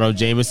old bottle of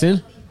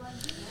Jameson.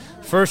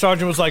 First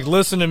sergeant was like,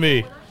 listen to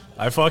me.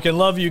 I fucking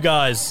love you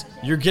guys.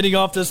 You're getting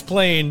off this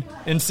plane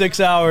in 6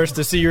 hours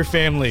to see your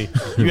family.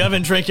 You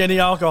haven't drank any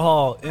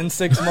alcohol in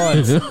 6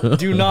 months.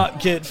 Do not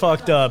get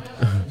fucked up.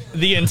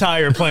 The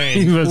entire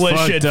plane was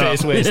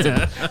shit-faced wasted.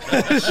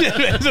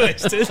 Shit-faced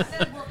wasted.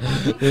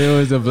 It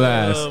was a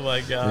blast. Oh,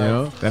 my God. You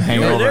know? That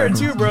hangover. You were there,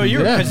 too, bro.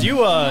 Because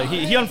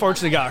he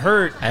unfortunately got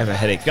hurt. I have a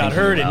headache. Got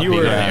hurt, and you were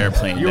on the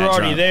airplane. You were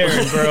already there,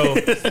 and bro.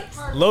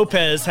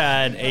 Lopez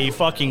had a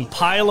fucking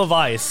pile of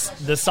ice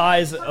the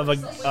size of a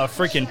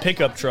freaking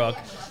pickup truck,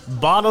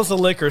 bottles of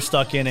liquor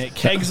stuck in it,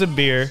 kegs of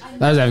beer.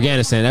 That was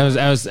Afghanistan. That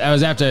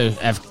was after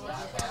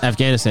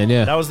Afghanistan.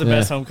 Yeah, that was the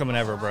best homecoming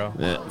ever, bro.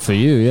 For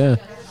you, yeah.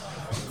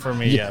 For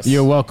me, yes.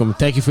 You're welcome.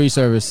 Thank you for your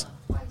service.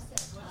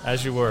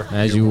 As you were.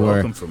 You're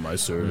welcome for my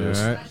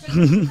service. All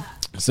right.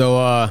 So,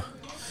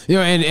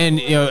 and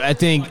I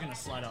think. All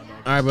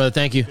right, brother.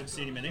 Thank you. Good to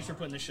see you, man. Thanks for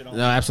putting this shit on.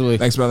 No, absolutely.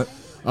 Thanks, brother.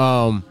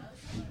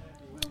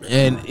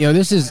 And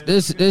this is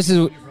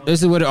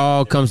what it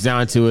all comes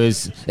down to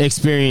is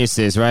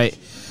experiences, right?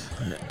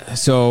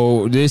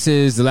 So this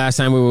is the last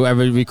time we will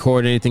ever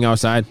record anything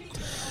outside.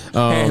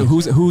 Hey,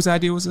 whose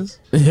idea was this?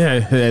 Yeah,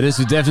 this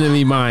was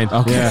definitely mine.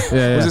 Okay.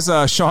 Yeah. Was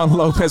this Sean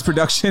Lopez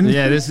production?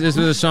 Yeah, this was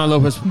a Sean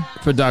Lopez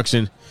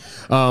production.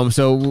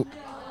 So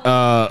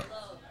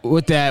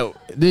with that,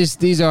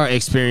 these are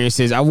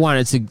experiences. I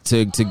wanted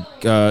to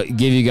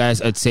give you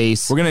guys a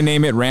taste. We're gonna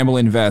name it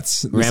Ramblin'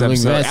 Vets. Ramblin'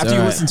 Vets. After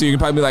you listen to it, you can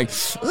probably be like,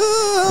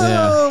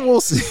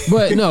 we'll see.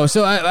 But no,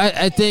 so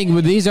I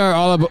think these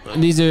are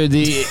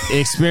the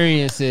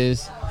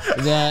experiences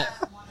that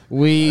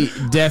we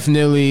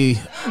definitely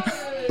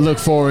look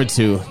forward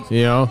to,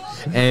 you know,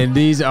 and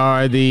these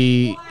are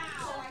the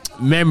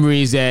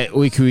memories that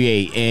we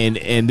create,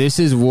 and this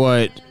is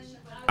what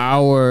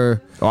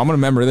our I'm gonna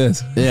remember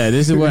this. Yeah,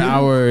 this is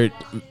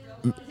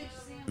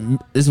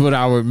what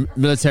our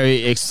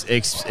military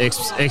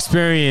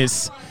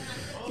experience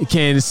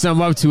can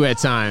sum up to at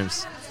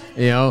times.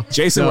 You know,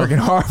 Jason working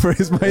hard for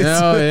his mates.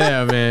 Oh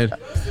yeah, man.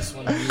 This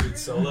one needed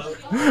solo.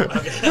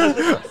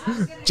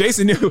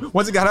 Jason knew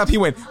once he got up, he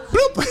went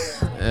bloop.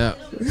 Yeah.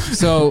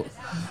 So,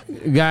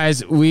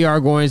 guys, we are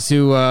going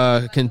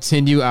to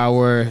continue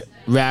our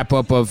wrap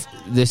up of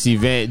this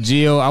event.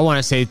 Gio, I want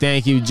to say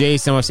thank you.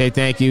 Jason, I want to say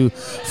thank you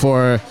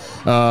for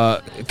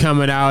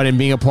coming out and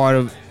being a part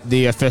of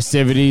the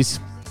festivities.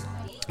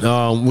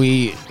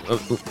 We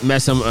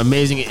met some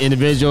amazing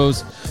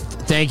individuals.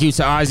 Thank you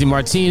to Ozzy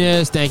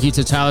Martinez. Thank you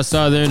to Tyler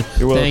Southern.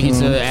 Thank you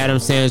to Adam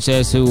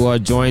Sanchez who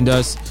joined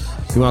us.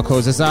 You want to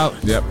close this out?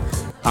 Yep.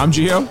 I'm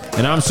Gio.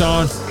 And I'm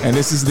Sean. And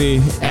this is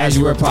the As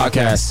You Were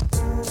podcast.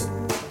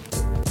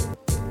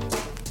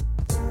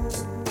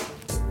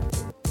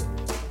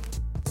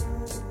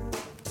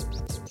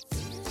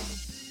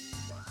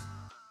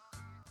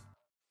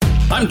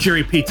 I'm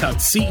Jerry P. Tuck,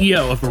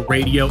 CEO of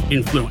Radio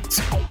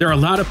Influence. There are a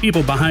lot of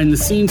people behind the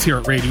scenes here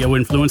at Radio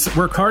Influence that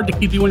work hard to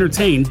keep you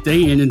entertained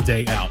day in and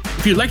day out.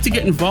 If you'd like to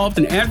get involved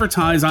and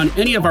advertise on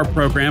any of our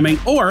programming,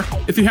 or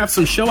if you have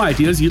some show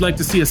ideas you'd like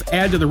to see us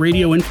add to the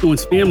Radio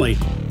Influence family,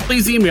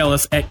 please email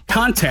us at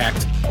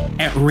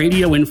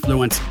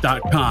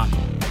contact@radioinfluence.com.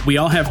 We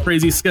all have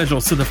crazy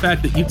schedules, so the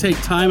fact that you take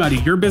time out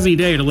of your busy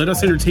day to let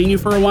us entertain you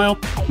for a while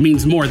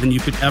means more than you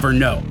could ever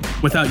know.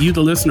 Without you,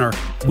 the listener,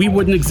 we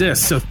wouldn't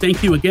exist, so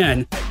thank you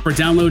again for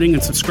downloading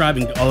and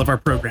subscribing to all of our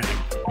programming.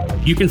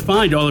 You can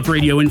find all of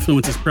Radio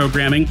Influence's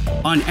programming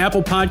on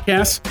Apple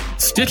Podcasts,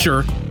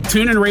 Stitcher,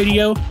 TuneIn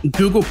Radio,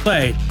 Google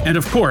Play, and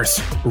of course,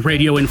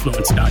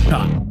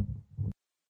 RadioInfluence.com.